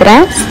ನೋಡ್ತಾ ಇದ್ರ?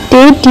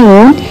 Stay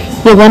tune,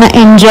 you gonna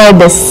enjoy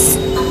this.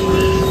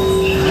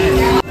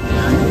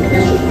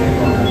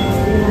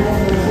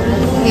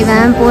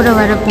 இவன் போகிற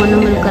வர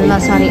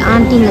பொண்ணுங்களுக்கெல்லாம் சாரி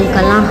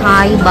ஆண்டிங்களுக்கெல்லாம்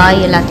ஹாய் பாய்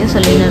எல்லாத்தையும்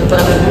சொல்லின்னு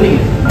இருக்காங்க.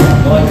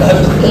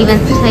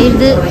 இவன்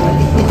சைடு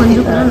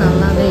கொஞ்சம் கூட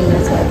நல்லாவே இல்லை.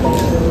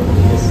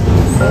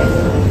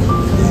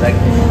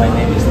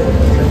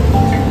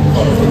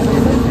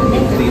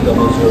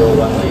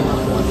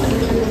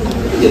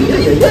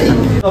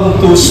 Welcome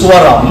to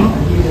SVARAM.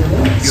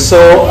 So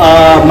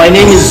my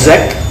name is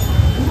Zek.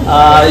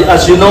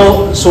 As you know,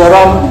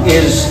 SVARAM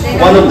is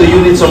one of the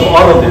units of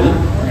Auroville,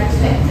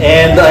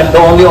 and I'm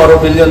the only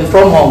Aurovillian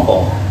from Hong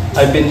Kong.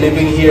 I've been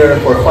living here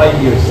for 5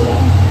 years now.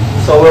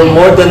 So we're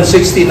more than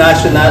 60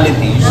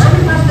 nationalities,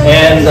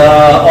 and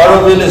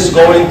Auroville is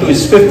going to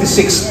its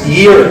 56th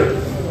year.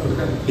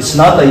 It's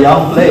not a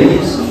young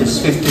place, it's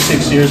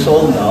 56 years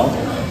old now.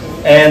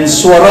 And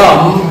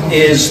SVARAM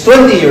is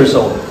 20 years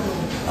old.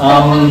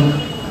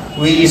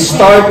 We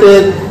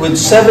started with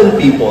 7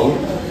 people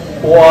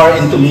who are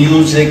into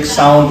music,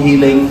 sound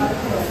healing,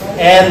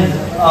 and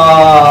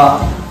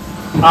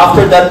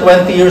after that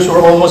 20 years,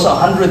 we're almost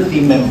 100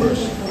 team members.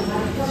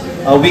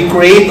 We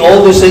create all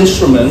these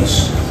instruments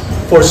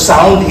for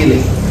sound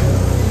healing.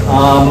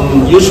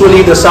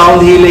 Usually the sound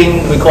healing,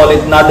 we call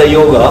it Nada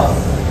Yoga.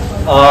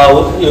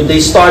 They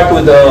start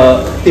with the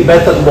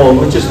Tibetan bowl,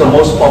 which is the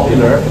most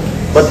popular.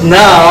 But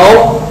now,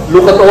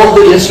 look at all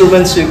the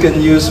instruments you can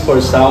use for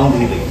sound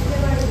healing.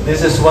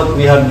 This is what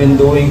we have been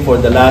doing for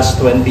the last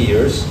 20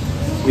 years.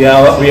 We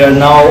are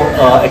now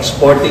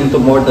exporting to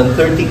more than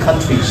 30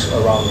 countries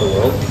around the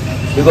world,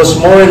 because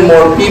more and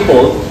more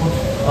people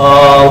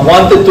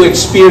wanted to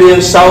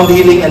experience sound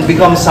healing and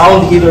become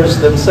sound healers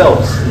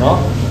themselves. No?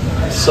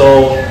 So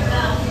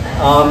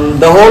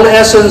the whole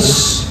essence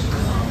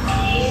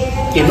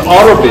in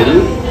Auroville,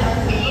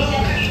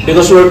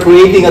 because we're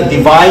creating a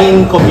divine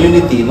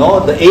community, no?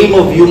 The aim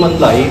of human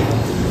life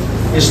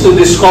is to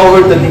discover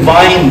the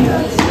divine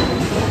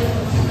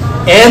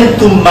and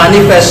to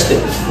manifest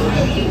it.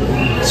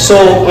 So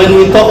when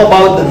we talk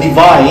about the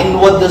divine,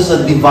 what does the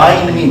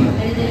divine mean?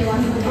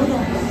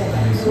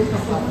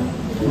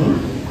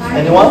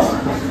 Anyone?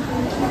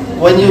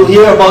 When you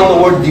hear about the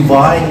word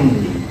divine,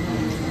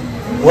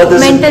 what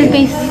does Mental it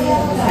mean? peace.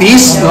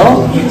 Peace, no?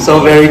 So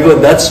very good.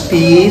 That's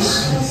peace.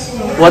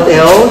 What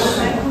else?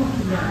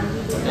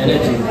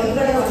 Energy.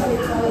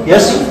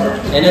 Yes?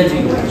 Energy.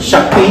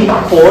 Shakti,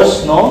 force,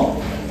 no?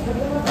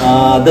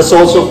 That's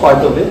also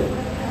part of it.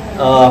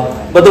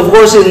 But of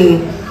course,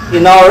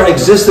 in our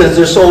existence,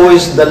 there's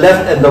always the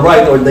left and the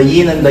right, or the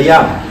yin and the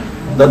yang,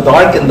 the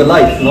dark and the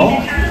light, no?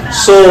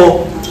 So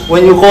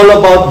when you call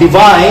about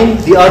divine,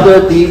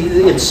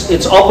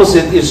 its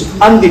opposite is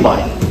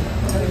undivine,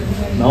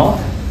 no?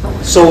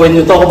 So when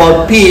you talk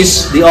about peace,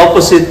 the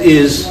opposite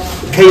is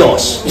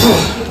chaos.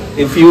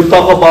 If you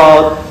talk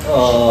about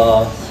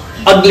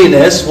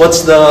ugliness,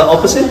 what's the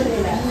opposite?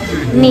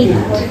 Neat.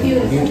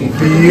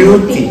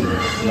 Beauty.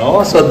 No?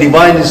 So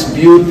divine is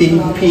beauty,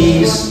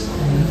 peace,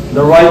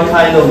 the right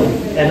kind of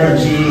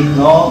energy,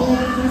 no?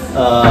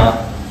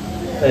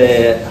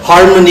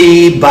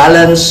 Harmony,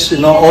 balance,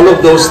 all of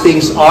those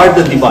things are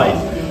the divine.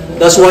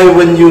 That's why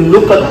when you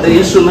look at the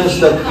instruments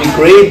that we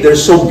create, they're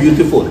so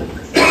beautiful.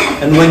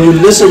 And when you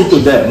listen to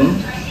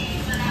them,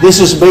 this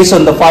is based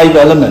on the 5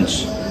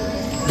 elements.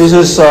 This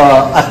is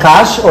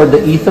Akash, or the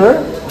ether.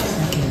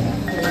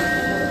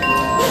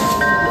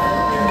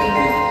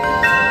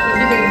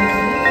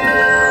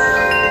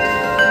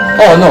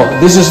 Oh no,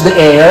 this is the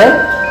air.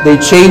 They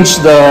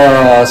changed the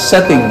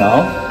setting now.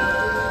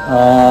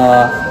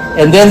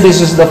 And then this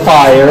is the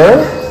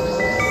fire.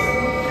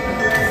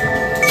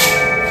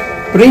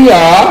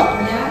 Priya,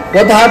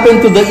 what happened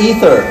to the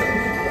ether?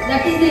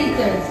 That is the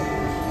ether.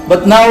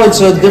 But now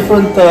it's a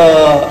different,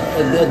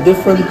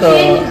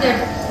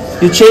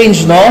 you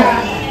changed, no?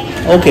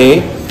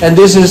 Okay. And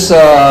this is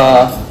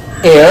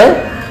air,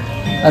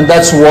 and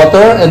that's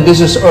water, and this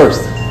is earth.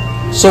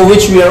 So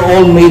which we are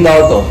all made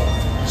out of.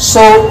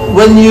 So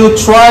when you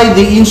try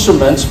the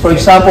instruments, for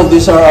example,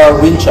 these are our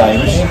wind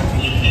chimes,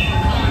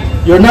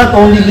 you're not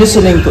only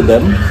listening to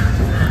them,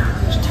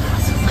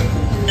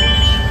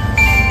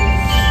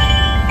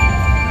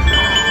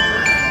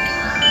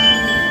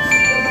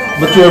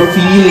 but you're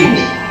feeling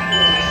it.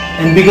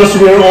 And because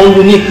we're all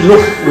unique,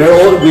 look,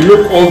 we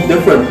look all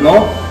different,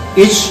 no?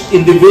 Each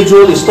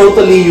individual is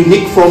totally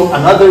unique from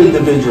another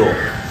individual.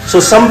 So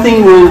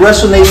something will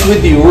resonate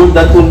with you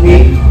that will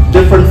be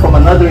different from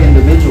another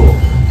individual.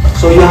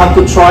 So you have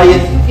to try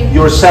it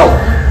yourself,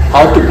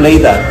 how to play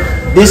that.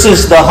 This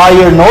is the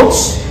higher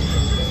notes.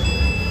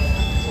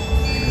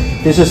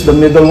 This is the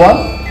middle one.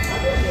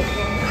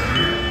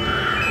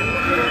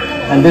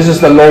 and this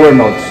is the lower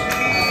notes.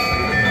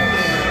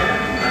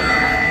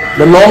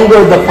 The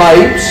longer the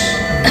pipes,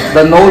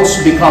 the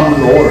notes become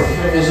lower.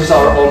 This is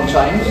our own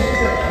chimes.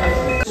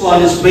 This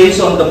one is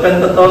based on the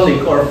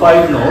pentatonic or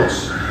 5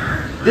 notes.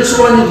 This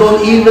one you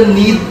don't even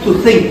need to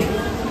think,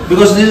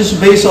 because this is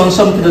based on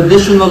some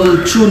traditional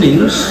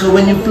tunings. So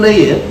when you play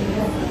it,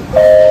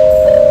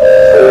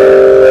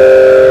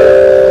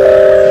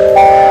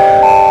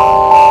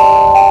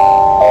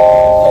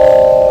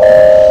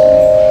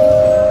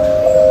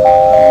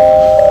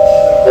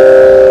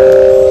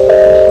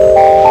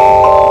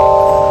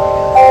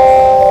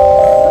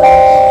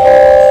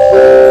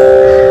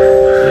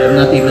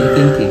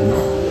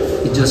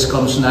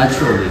 comes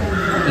naturally,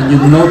 and you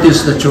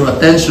notice that your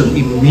attention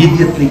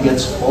immediately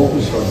gets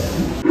focused on it.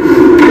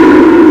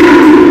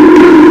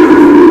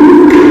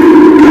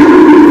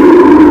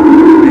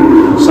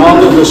 Sound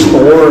of the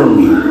storm,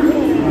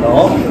 no?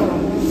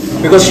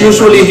 Because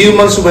usually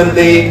humans, when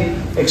they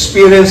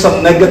experience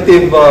some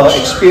negative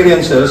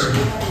experiences,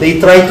 they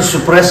try to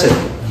suppress it.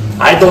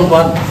 I don't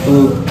want to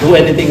do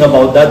anything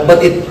about that,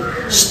 but it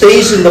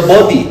stays in the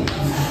body,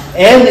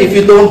 and if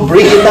you don't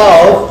bring it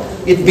out,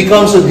 it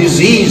becomes a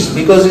disease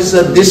because it's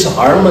a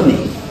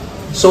disharmony.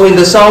 So in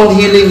the sound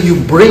healing, you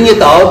bring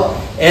it out,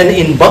 and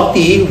in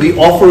bhakti, we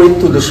offer it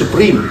to the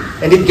Supreme,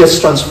 and it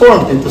gets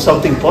transformed into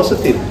something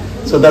positive.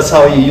 So that's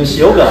how you use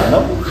yoga,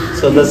 no?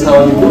 So that's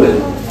how you do it.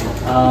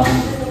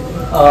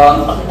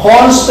 A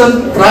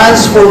constant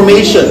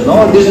transformation,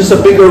 no? This is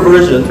a bigger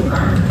version.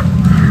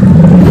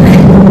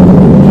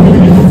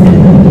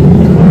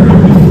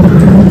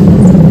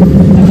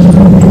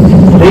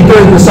 Later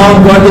in the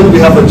sound garden, we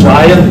have a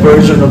giant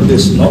version of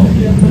this, no?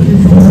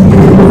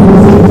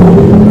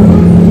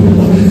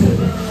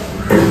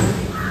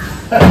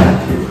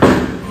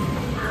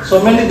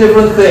 So many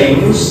different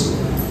things.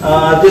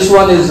 This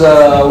one is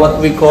what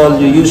we call,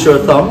 you use your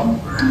thumb.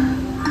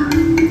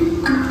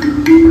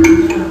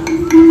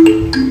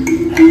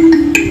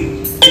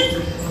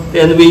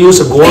 And we use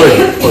a gourd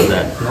for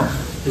that, no?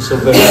 It's a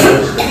very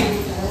interesting.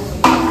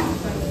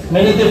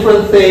 Many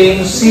different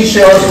things.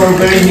 Seashells, we're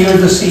very near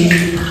the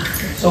sea.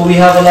 So we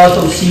have a lot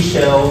of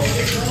seashells,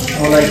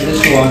 like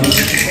this one.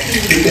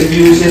 You can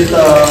use it,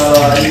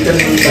 you can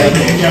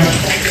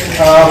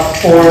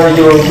for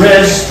your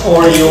wrist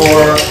or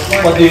your,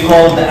 what do you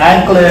call, the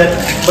anklet.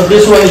 But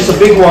this one is a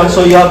big one,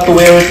 so you have to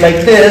wear it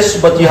like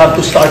this, but you have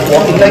to start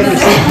walking like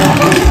this.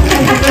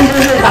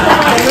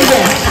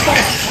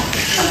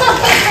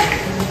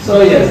 So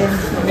yes,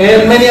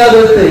 and many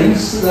other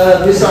things.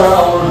 These are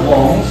our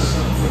bongs.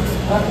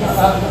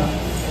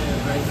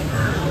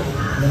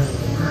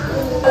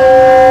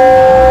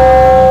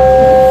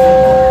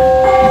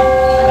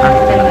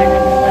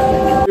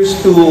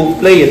 To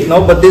play it,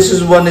 no? But this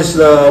is one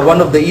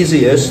of the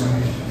easiest,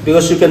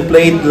 because you can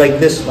play it like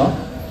this, no?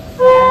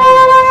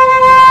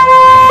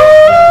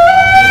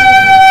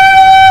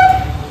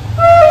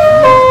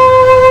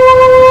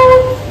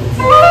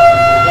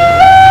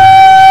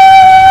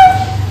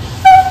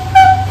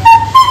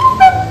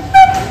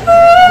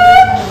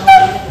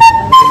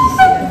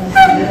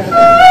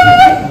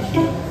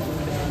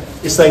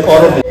 It's like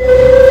Auroville.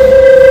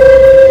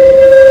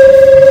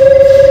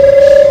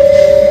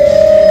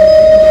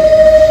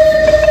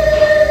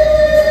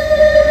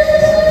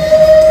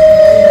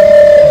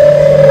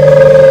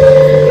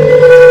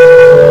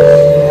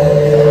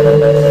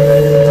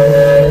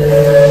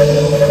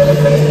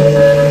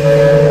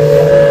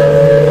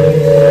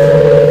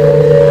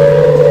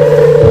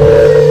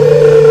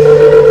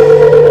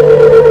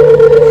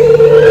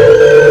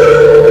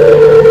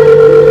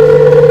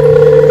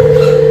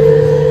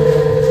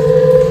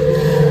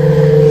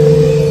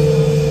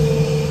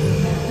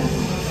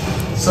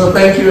 So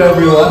thank you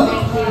everyone.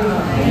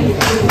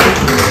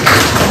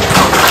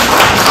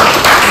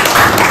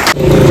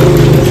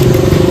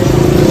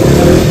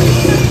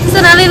 So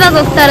ನಾವಿವಾಗ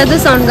ಹೋಗ್ತಾ ಇರೋದು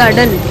sound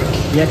garden.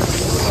 Yes.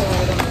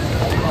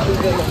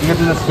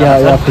 Yeah,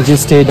 you have to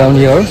just stay down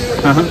here.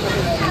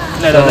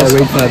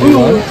 Wait for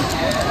everyone.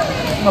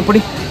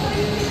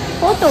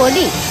 Photo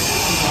ಹೊಡಿ.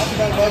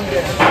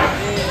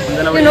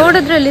 ನೀವು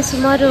ನೋಡಿದ್ರಲ್ಲಿ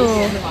ಸುಮಾರು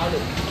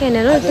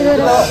ಏನೇನೋ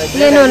ಇಟ್ಟಿದ್ದಾರೆ.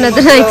 ಏನು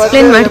ಅನ್ನೋದನ್ನ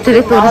ಎಕ್ಸ್ಪ್ಲೇನ್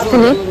ಮಾಡ್ತೀವಿ,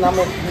 ತೋರಿಸ್ತೀನಿ.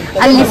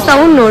 ಅಲ್ಲಿ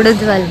ಸೌಂಡ್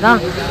ನೋಡಿದ್ವಲ್ವಾ,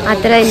 ಆ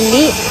ಥರ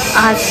ಇಲ್ಲಿ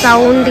ಆ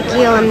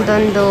ಸೌಂಡ್ಗೆ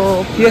ಒಂದೊಂದು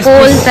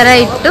ಪೋಲ್ ಥರ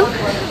ಇಟ್ಟು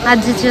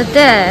ಅದ್ರ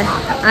ಜೊತೆ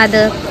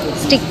ಅದು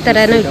ಸ್ಟಿಕ್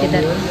ಥರನೂ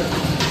ಇಟ್ಟಿದ್ದಾರೆ.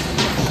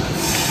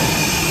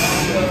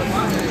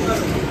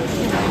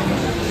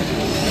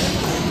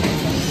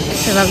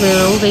 ಇವಾಗ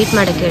ನೀವು ವೆಯ್ಟ್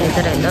ಮಾಡೋಕ್ಕೆ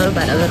ಹೇಳಿದ್ದಾರೆ, ಎಲ್ಲರೂ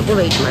ಬರೋವರೆಗೂ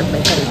ವೆಯ್ಟ್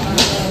ಮಾಡಬೇಕಾಗುತ್ತೆ.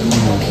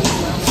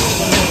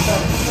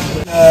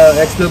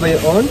 Explore by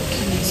your own.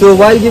 So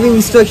while giving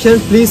instruction,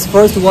 please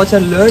first watch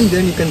and learn,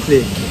 then you can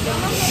play.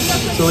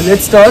 So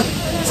let's start.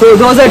 So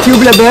those are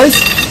tubular bells,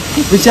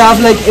 which have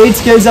like 8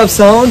 scales of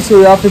sound. So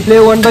you have to play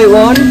one by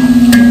one.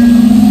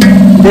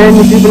 Then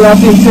people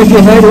have to insert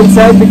your head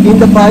inside between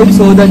the pipes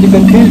so that you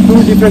can feel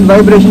 2 different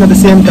vibrations at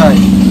the same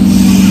time.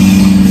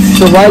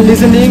 So while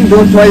listening,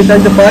 don't try to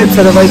touch the pipes,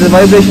 otherwise the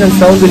vibration and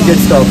sound will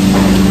get stopped.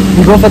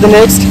 We go for the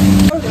next.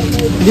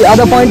 The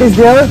other point is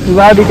there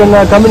where we can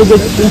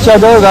communicate with each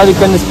other, where we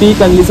can speak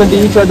and listen to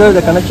each other.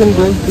 The connection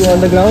going to on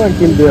the ground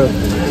until there.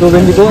 So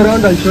when we go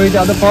around, I'll show you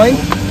the other point.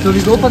 So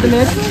we go for the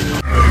next.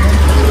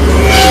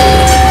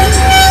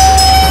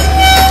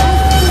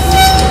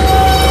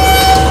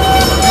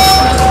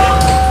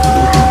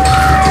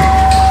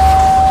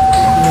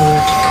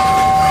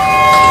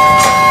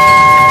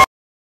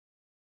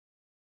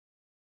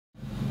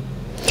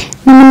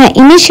 ನಮ್ಮನ್ನ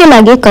initial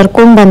ಆಗಿ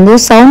ಕರ್ಕೊಂಡು ಬಂದು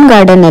sound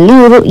garden ಅಲ್ಲಿ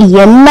ಇವರು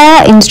ಎಲ್ಲ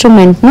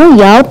ಇನ್ಸ್ಟ್ರೂಮೆಂಟ್ನು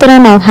ಯಾವ ತರ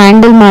ನಾವು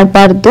ಹ್ಯಾಂಡಲ್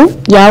ಮಾಡಬಾರ್ದು,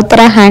 ಯಾವ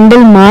ತರ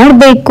ಹ್ಯಾಂಡಲ್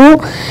ಮಾಡಬೇಕು,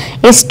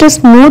 ಎಷ್ಟು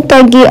ಸ್ಮೂತ್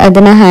ಆಗಿ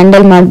ಅದನ್ನ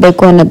ಹ್ಯಾಂಡಲ್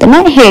ಮಾಡಬೇಕು ಅನ್ನೋದನ್ನ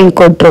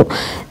ಹೇಳ್ಕೊಟ್ರು.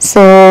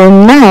 So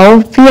now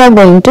we are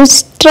going to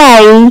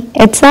try.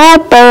 It's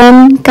hour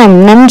turn. Come,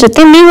 ನಮ್ಮ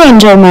ಜೊತೆ ನೀವು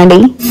ಎಂಜಾಯ್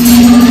ಮಾಡಿ.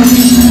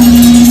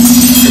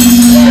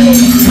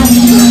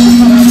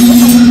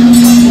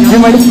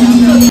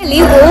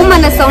 ಓಂ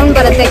ಅನ್ನೋ ಸೌಂಡ್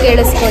ಬರುತ್ತೆ,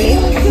 ಕೇಳಿಸ್ಕೊಳ್ಳಿ.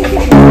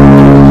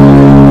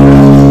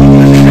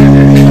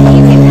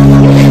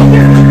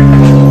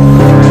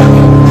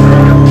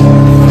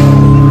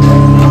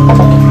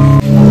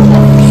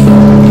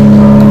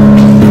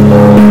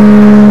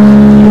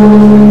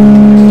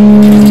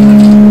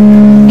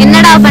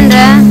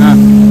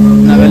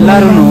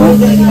 ನಾವೆಲ್ಲರೂ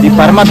ಈ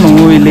ಪರಮಾತ್ಮ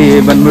ಮೂವಿಲಿ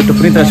ಬಂದ್ಬಿಟ್ಟು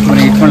ಪುನೀತ್ ರಾಜ್ಕುಮಾರ್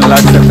ಇಟ್ಕೊಂಡು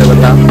ಅಲ್ಲಾಡ್ಸಿರ್ತಾರೆ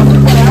ಗೊತ್ತಾ?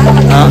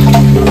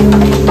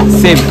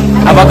 ಸೇಮ್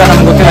ಅವಾಗ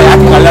ನಮ್ಗೆ ಗೊತ್ತಿಲ್ಲ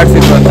ಯಾಕೆ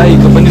ಅಲ್ಲಾಡ್ಸಿದ್ರು ಅಂತ.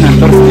 ಈಗ ಬಂದು ನಾನು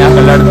ತೋರಿಸ್ತೀನಿ ಯಾಕೆ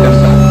ಅಲ್ಲಾಡುತ್ತೆ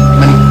ಅಂತ.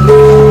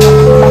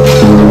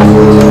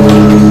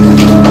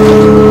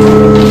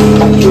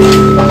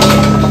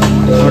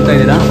 ನೋಡ್ತಾ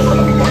ಇದ್ದೀರಾ?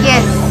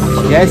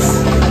 S,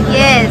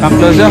 come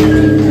closer.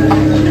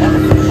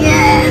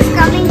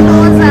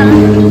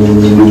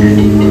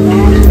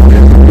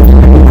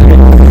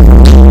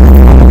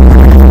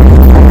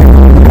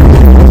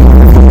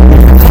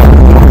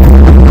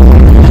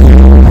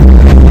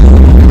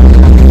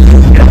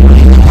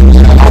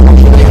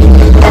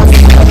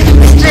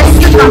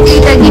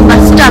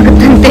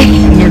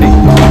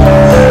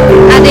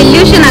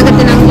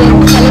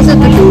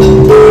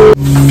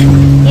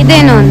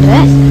 ಇದೇನು ಅಂದ್ರೆ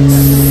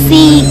ಸಿ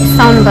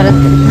ಸೌಂಡ್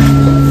ಬರುತ್ತೆ.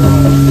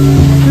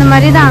 இந்த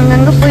மாதிரி தான்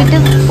அங்கங்க போயிட்டு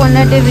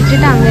பொண்டாட்டி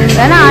விட்டுட்டு அங்க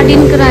இருந்தாலும்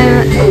ஆடின்கிற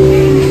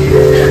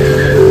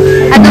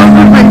ಅದು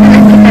ಬಂದು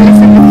ನನಗೆ ತಲೆ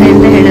ಸುತ್ತುತ್ತೆ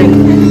ಅಂತ ಹೇಳೋದು.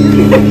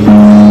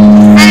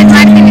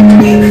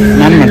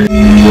 ನಾನು ಮಾಡ್ತೀನಿ.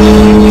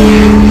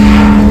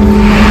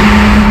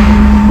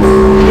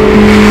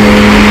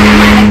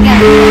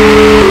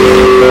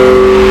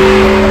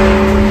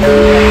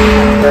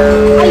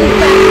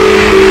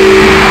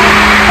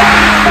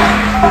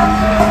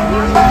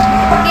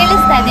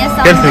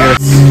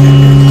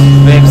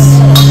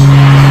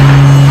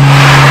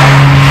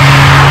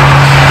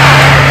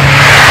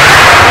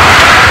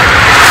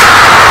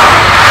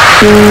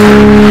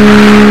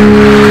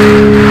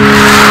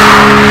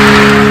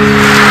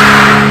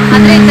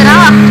 ಆದ್ರೆ ಈ ತರ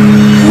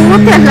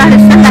ಮೂತಿ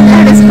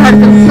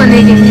ಅಲ್ಲಾಡಿಸ್ಬಾರ್ದು.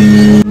 ಕೊನೆಗೆ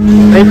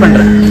ಟ್ರೈ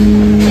ಪண்ற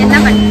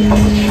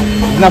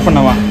என்ன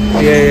பண்ணவா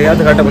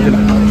ಯಾವ್ದು ಕರೆಕ್ಟಾಗಿ ಗೊತ್ತಿಲ್ಲ.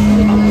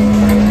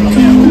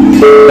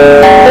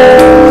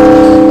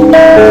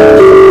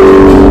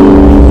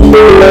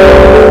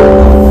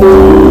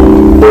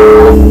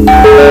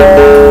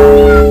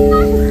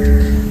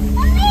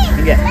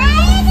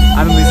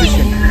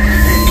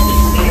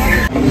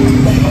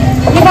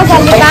 ಇವಾಗ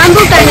ಅಲ್ಲಿ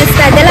ಬ್ಯಾಂಬೂ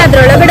ಕಾಣಿಸ್ತಾ ಇದೆಯಲ್ಲ,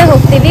 ಅದ್ರೊಳಗಡೆ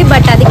ಹೋಗ್ತೀವಿ.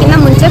 ಬಟ್ ಅದಕ್ಕಿಂತ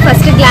ಮುಂಚೆ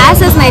ಫಸ್ಟ್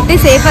ಗ್ಲಾಸಸ್ನ ಐತಿ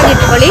ಸೇಫ್ ಆಗಿ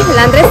ಇಟ್ಕೊಳ್ಳಿ,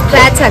 ಇಲ್ಲಾಂದ್ರೆ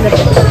ಸ್ಕ್ರಾಚ್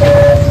ಆಗುತ್ತೆ.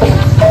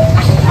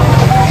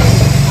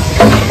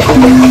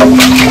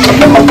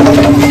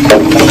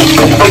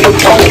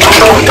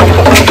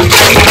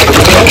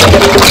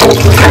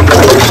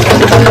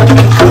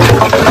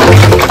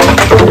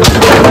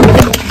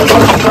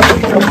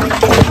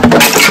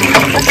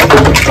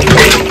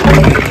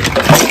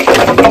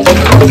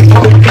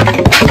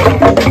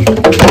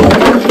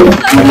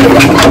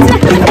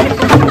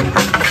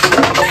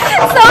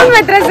 ಸೌಂಡ್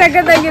ಮಾತ್ರ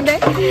ಸಖತ್ತಾಗಿದೆ.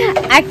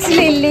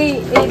 ಆಕ್ಚುಲಿ ಇಲ್ಲಿ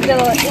ಇದು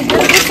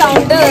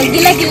ಸೌಂಡ್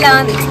ಗಿಲ್ಲ ಗಿಲ್ಲ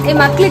ಈ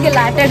ಮಕ್ಳಿಗೆಲ್ಲ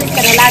ಆಟ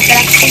ಆಡಿಸ್ತಾರಲ್ಲ ಆ ಥರ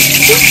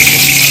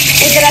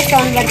ಈ ಥರ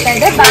ಸೌಂಡ್ ಬರ್ತಾ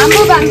ಇದೆ.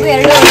 ಬಾಂಬು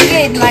ಎರಡು ಒಟ್ಟಿಗೆ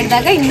ಇದು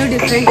ಮಾಡಿದಾಗ ಇನ್ನೂ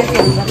ಡಿಫ್ರೆಂಟ್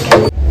ಸೌಂಡ್ ಬರ್ತಾ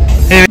ಇದೆ.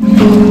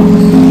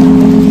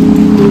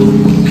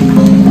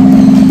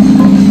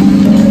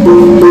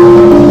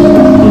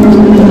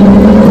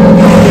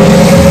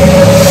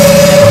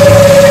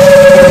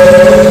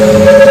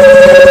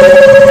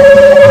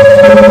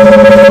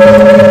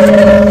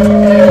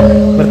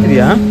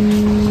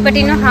 ಬಟ್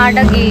ಇನ್ನು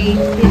ಹಾರ್ಡಾಗಿ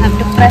ಯು ಹ್ಯಾವ್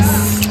ಟು ಪ್ರೆಸ್.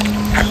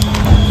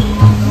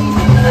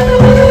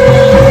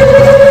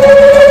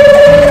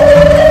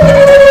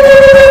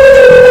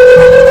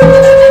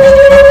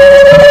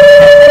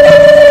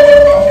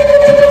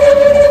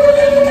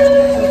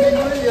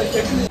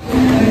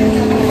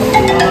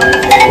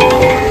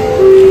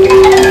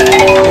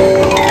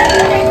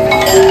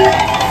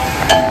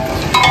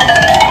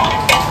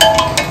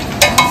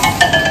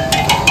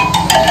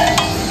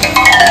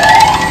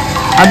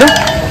 ಅದು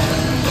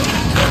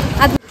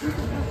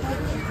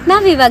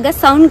ನಾವಿವಾಗ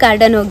ಸೌಂಡ್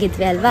ಗಾರ್ಡನ್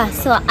ಹೋಗಿದ್ವಿ ಅಲ್ವಾ.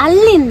 ಸೊ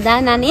ಅಲ್ಲಿಂದ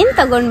ನಾನೇನು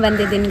ತಗೊಂಡು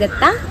ಬಂದಿದ್ದೀನಿ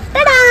ಗೊತ್ತಾ?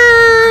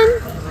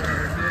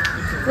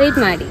 ವೇಟ್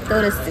ಮಾಡಿ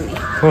ತೋರಿಸ್ತೀನಿ.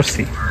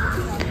 ತೋರಿಸಿ.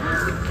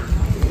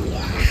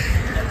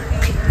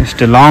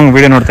 ಇಷ್ಟು ಲಾಂಗ್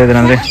ವಿಡಿಯೋ ನೋಡ್ತಾ ಇದ್ದಾರೆ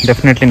ಅಂದರೆ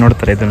ಡೆಫಿನೆಟ್ಲಿ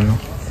ನೋಡ್ತಾರೆ ಇದನ್ನು.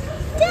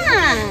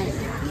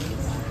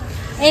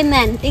 Hey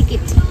man, take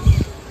it.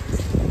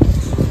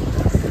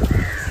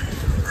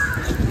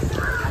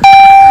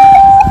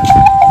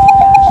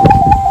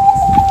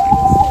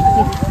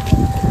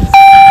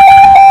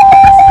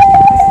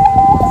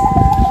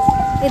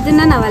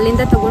 ಇದನ್ನ ನಾವು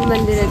ಅಲ್ಲಿಂದ ತಗೊಂಡು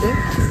ಬಂದಿರೋದು.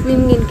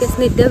 ನಿಮ್ಗೆ ಇನ್ ಕೇಸ್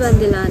ನಿದ್ದೆ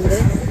ಬಂದಿಲ್ಲ ಅಂದರೆ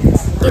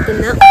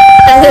ಇದನ್ನ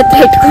ತಲೆ ಹತ್ರ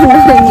ಇಟ್ಕೊಂಡು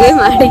ಹಂಗೆ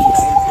ಮಾಡಿ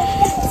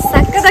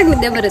ಸಕ್ಕತ್ತಾಗಿ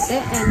ನಿದ್ದೆ ಬರುತ್ತೆ.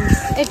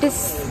 ಆ್ಯಂಡ್ ಇಟ್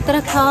ಇಸ್ ಥರ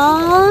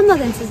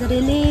ಕಾಮಾಗಿ ಅನ್ಸುತ್ತೆ,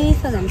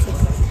 ರಿಲೀಫಾಗಿ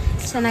ಅನ್ಸುತ್ತೆ.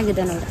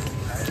 ಚೆನ್ನಾಗಿದೆ ನೋಡಿ.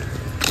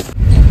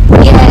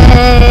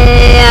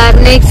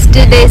 ನೆಕ್ಸ್ಟ್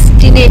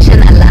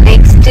ಡೆಸ್ಟಿನೇಷನ್ ಅಲ್ಲ,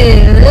 ನೆಕ್ಸ್ಟ್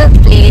ಪ್ಲೇಸ್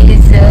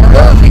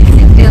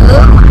ವಿಸಿಟ್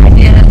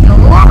ಮಾಡಿರೋದು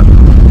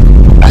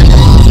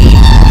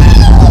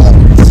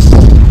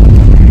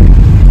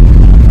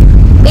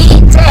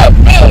ಬೀಚ್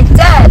ಬೀಚ್ ಬೀಚ್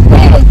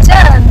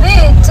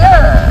ಬೀಚ್.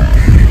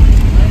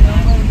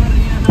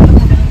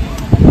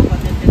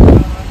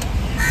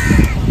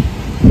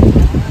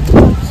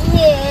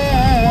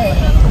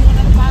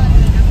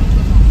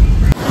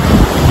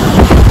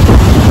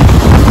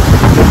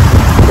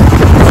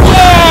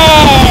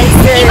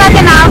 ಇವಾಗ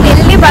ನಾವು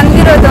ಎಲ್ಲಿ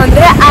ಬಂದಿರೋದು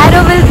ಅಂದ್ರೆ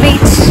ಆರೋವಿಲ್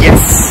beach.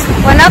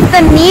 One of the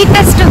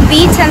ನೀಟೆಸ್ಟ್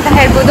beach ಅಂತ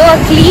ಹೇಳ್ಬೋದು,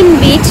 ಕ್ಲೀನ್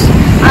ಬೀಚ್.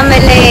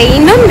 ಆಮೇಲೆ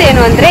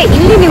ಇನ್ನೊಂದೇನು ಅಂದ್ರೆ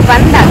ಇಲ್ಲಿ ನೀವು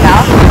ಬಂದಾಗ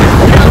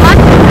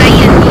ಪ್ರಾನ್ ಫ್ರೈ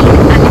ಅಲ್ಲಿ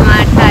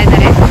ಮಾಡ್ತಾ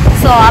ಇದ್ದಾರೆ.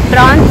 ಸೊ ಆ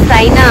ಪ್ರಾನ್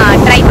ಫ್ರೈನ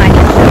ಟ್ರೈ ಮಾಡಿ.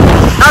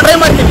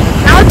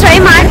 ನಾವು ಟ್ರೈ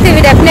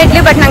ಮಾಡ್ತೀವಿ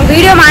ಡೆಫಿನೆಟ್ಲಿ. ಬಟ್ ನಂಗೆ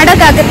ವಿಡಿಯೋ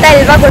ಮಾಡೋಕ್ಕಾಗುತ್ತಾ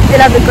ಇಲ್ವಾ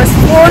ಗೊತ್ತಿಲ್ಲ, ಬಿಕಾಸ್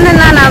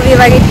ಫೋನನ್ನ ನಾವು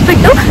ಇವಾಗ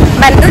ಇಟ್ಬಿಟ್ಟು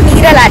ಬಂದು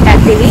ನೀರಲ್ಲಿ ಆಟ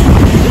ಆಡ್ತೀವಿ.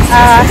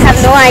 ಹ್ಯಾವ್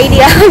ನೋ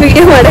ಐಡಿಯಾ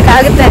ವಿಡಿಯೋ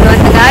ಮಾಡೋಕ್ಕಾಗುತ್ತೆ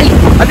ಅನ್ನುವಂಥ ಗಾಳಿ.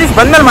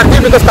 ಬಂದ್ಮೇಲೆ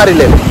ಮಾಡ್ತೀವಿ, ಬಿಕಾಸ್ ಕಾರ್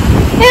ಇಲ್ಲೇ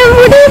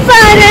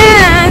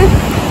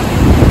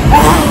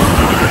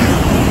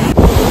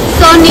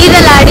ಸೊ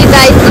ನೀರಲ್ಲಿ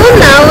ಆಡಿದ್ದಾಯ್ತು.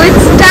 ನಾವು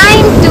it's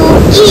time to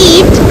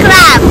eat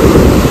crab.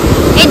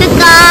 ಇದು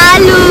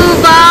ಕಾಲು,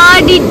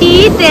 ಬಾಡಿ,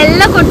 ಟೀತ್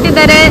ಎಲ್ಲ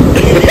ಕೊಟ್ಟಿದ್ದಾರೆ.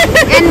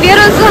 And we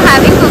are also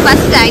having for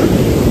first time.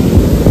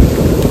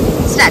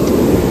 Start.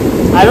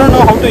 I don't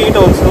know how to eat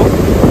also.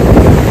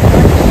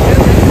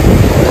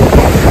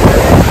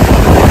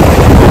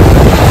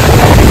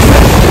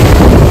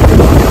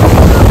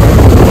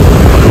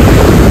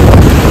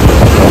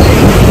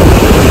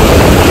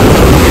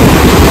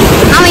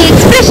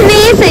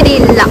 சரி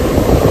இல்ல,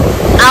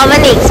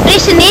 அவன்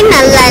எக்ஸ்பிரஷனே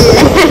நல்லா இல்ல,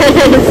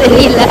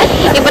 சரியில்லை.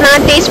 இப்போ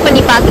நான் டேஸ்ட்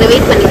பண்ணி பார்க்குறேன்,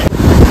 வெயிட் பண்ணி.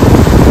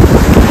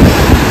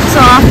 ಸೊ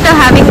ಆಫ್ಟರ್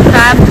ಹ್ಯಾವಿಂಗ್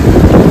ಕ್ರ್ಯಾಬ್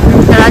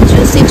ಒಂಥರ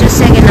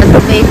ಜ್ಯೂಸಿಯಾಗಿ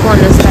ಏನಾದರೂ ಬೇಕು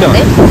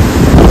ಅನ್ನಿಸ್ತದೆ.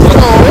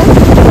 ಸೊ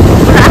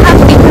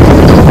ಕ್ರ್ಯಾಬ್ ಬಿಟ್ಟು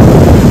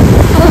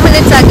 2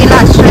 minutes ಆಗಿಲ್ಲ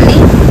ಅಷ್ಟರಲ್ಲಿ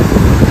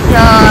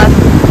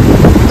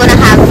gonna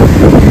have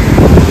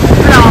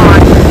prawn.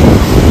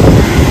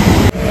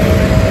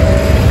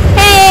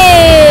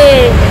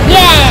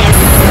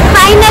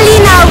 ಫೈನಲಿ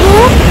ನಾವು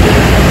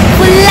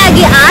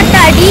ಫುಲ್ಲಾಗಿ ಆಟ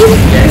ಆಡಿ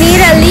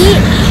ನೀರಲ್ಲಿ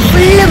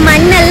ಫುಲ್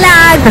ಮಣ್ಣೆಲ್ಲ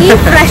ಆಗಿ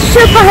ಫ್ರೆಶ್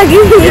ಅಪ್ ಆಗಿ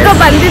ಈಗ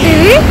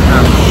ಬಂದಿದ್ದೀವಿ.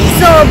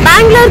 ಸೊ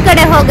ಬ್ಯಾಂಗ್ಳೂರ್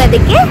ಕಡೆ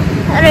ಹೋಗೋದಕ್ಕೆ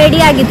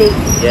ರೆಡಿ ಆಗಿದ್ದೀವಿ.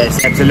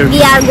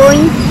 We are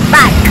going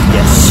back.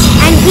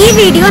 And ಈ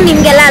ವಿಡಿಯೋ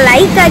ನಿಮ್ಗೆಲ್ಲ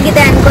ಲೈಕ್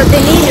ಆಗಿದೆ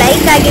ಅನ್ಕೋತೀನಿ.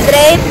 ಲೈಕ್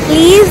ಆಗಿದ್ರೆ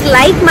ಪ್ಲೀಸ್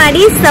ಲೈಕ್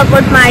ಮಾಡಿ,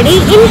 ಸಪೋರ್ಟ್ ಮಾಡಿ.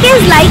 ಇನ್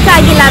ಕೇಸ್ ಲೈಕ್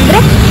ಆಗಿಲ್ಲ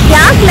ಅಂದ್ರೆ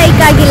ಯಾಕೆ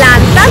ಲೈಕ್ ಆಗಿಲ್ಲ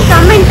ಅಂತ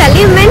ಕಮೆಂಟ್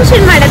ಅಲ್ಲಿ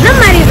ಮೆನ್ಷನ್ ಮಾಡೋದನ್ನ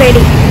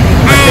ಮರಿಬೇಡಿ.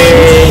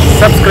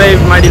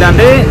 ಸಬ್ಸ್ಕ್ರೈಬ್ ಮಾಡಿಲ್ಲ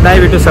ಅಂದ್ರೆ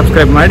ದಯವಿಟ್ಟು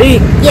ಸಬ್ಸ್ಕ್ರೈಬ್ ಮಾಡಿ.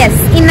 ಎಸ್,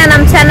 ಇನ್ನ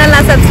ನಮ್ಮ ಚಾನಲ್ ನ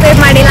ಸಬ್ಸ್ಕ್ರೈಬ್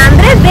ಮಾಡಿಲ್ಲ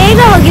ಅಂದ್ರೆ ಬೇಗ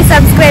ಹೋಗಿ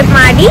ಸಬ್ಸ್ಕ್ರೈಬ್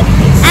ಮಾಡಿ.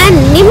 ಅಂಡ್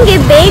ನಿಮ್ಗೆ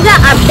ಬೇಗ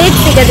ಅಪ್ಡೇಟ್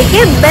ಸಿಗೋದಕ್ಕೆ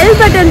ಬೆಲ್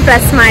ಬಟನ್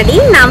ಪ್ರೆಸ್ ಮಾಡಿ.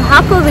 ನಾವು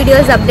ಹಾಕೋ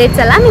ವಿಡಿಯೋಸ್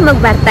ಅಪ್ಡೇಟ್ಸ್ ಎಲ್ಲ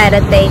ನಿಮಗ್ ಬರ್ತಾ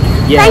ಇರುತ್ತೆ.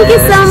 Thank you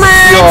so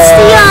much.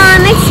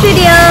 Next video.